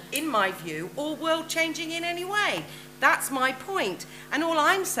radical, in my view, or world-changing in any way. That's my point. And all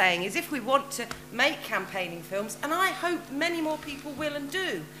I'm saying is if we want to make campaigning films, and I hope many more people will and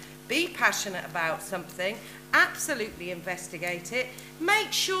do, be passionate about something, absolutely investigate it,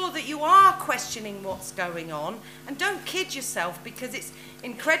 make sure that you are questioning what's going on, and don't kid yourself because it's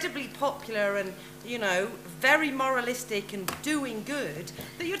incredibly popular and, you know, very moralistic and doing good,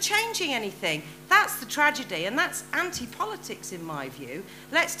 that you're changing anything. That's the tragedy, and that's anti-politics in my view.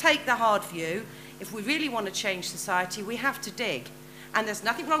 Let's take the hard view. If we really want to change society, we have to dig. And there's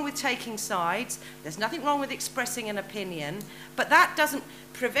nothing wrong with taking sides, there's nothing wrong with expressing an opinion, but that doesn't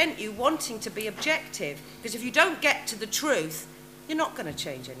prevent you wanting to be objective, because if you don't get to the truth, you're not going to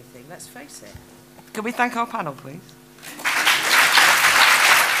change anything, let's face it. Can we thank our panel, please?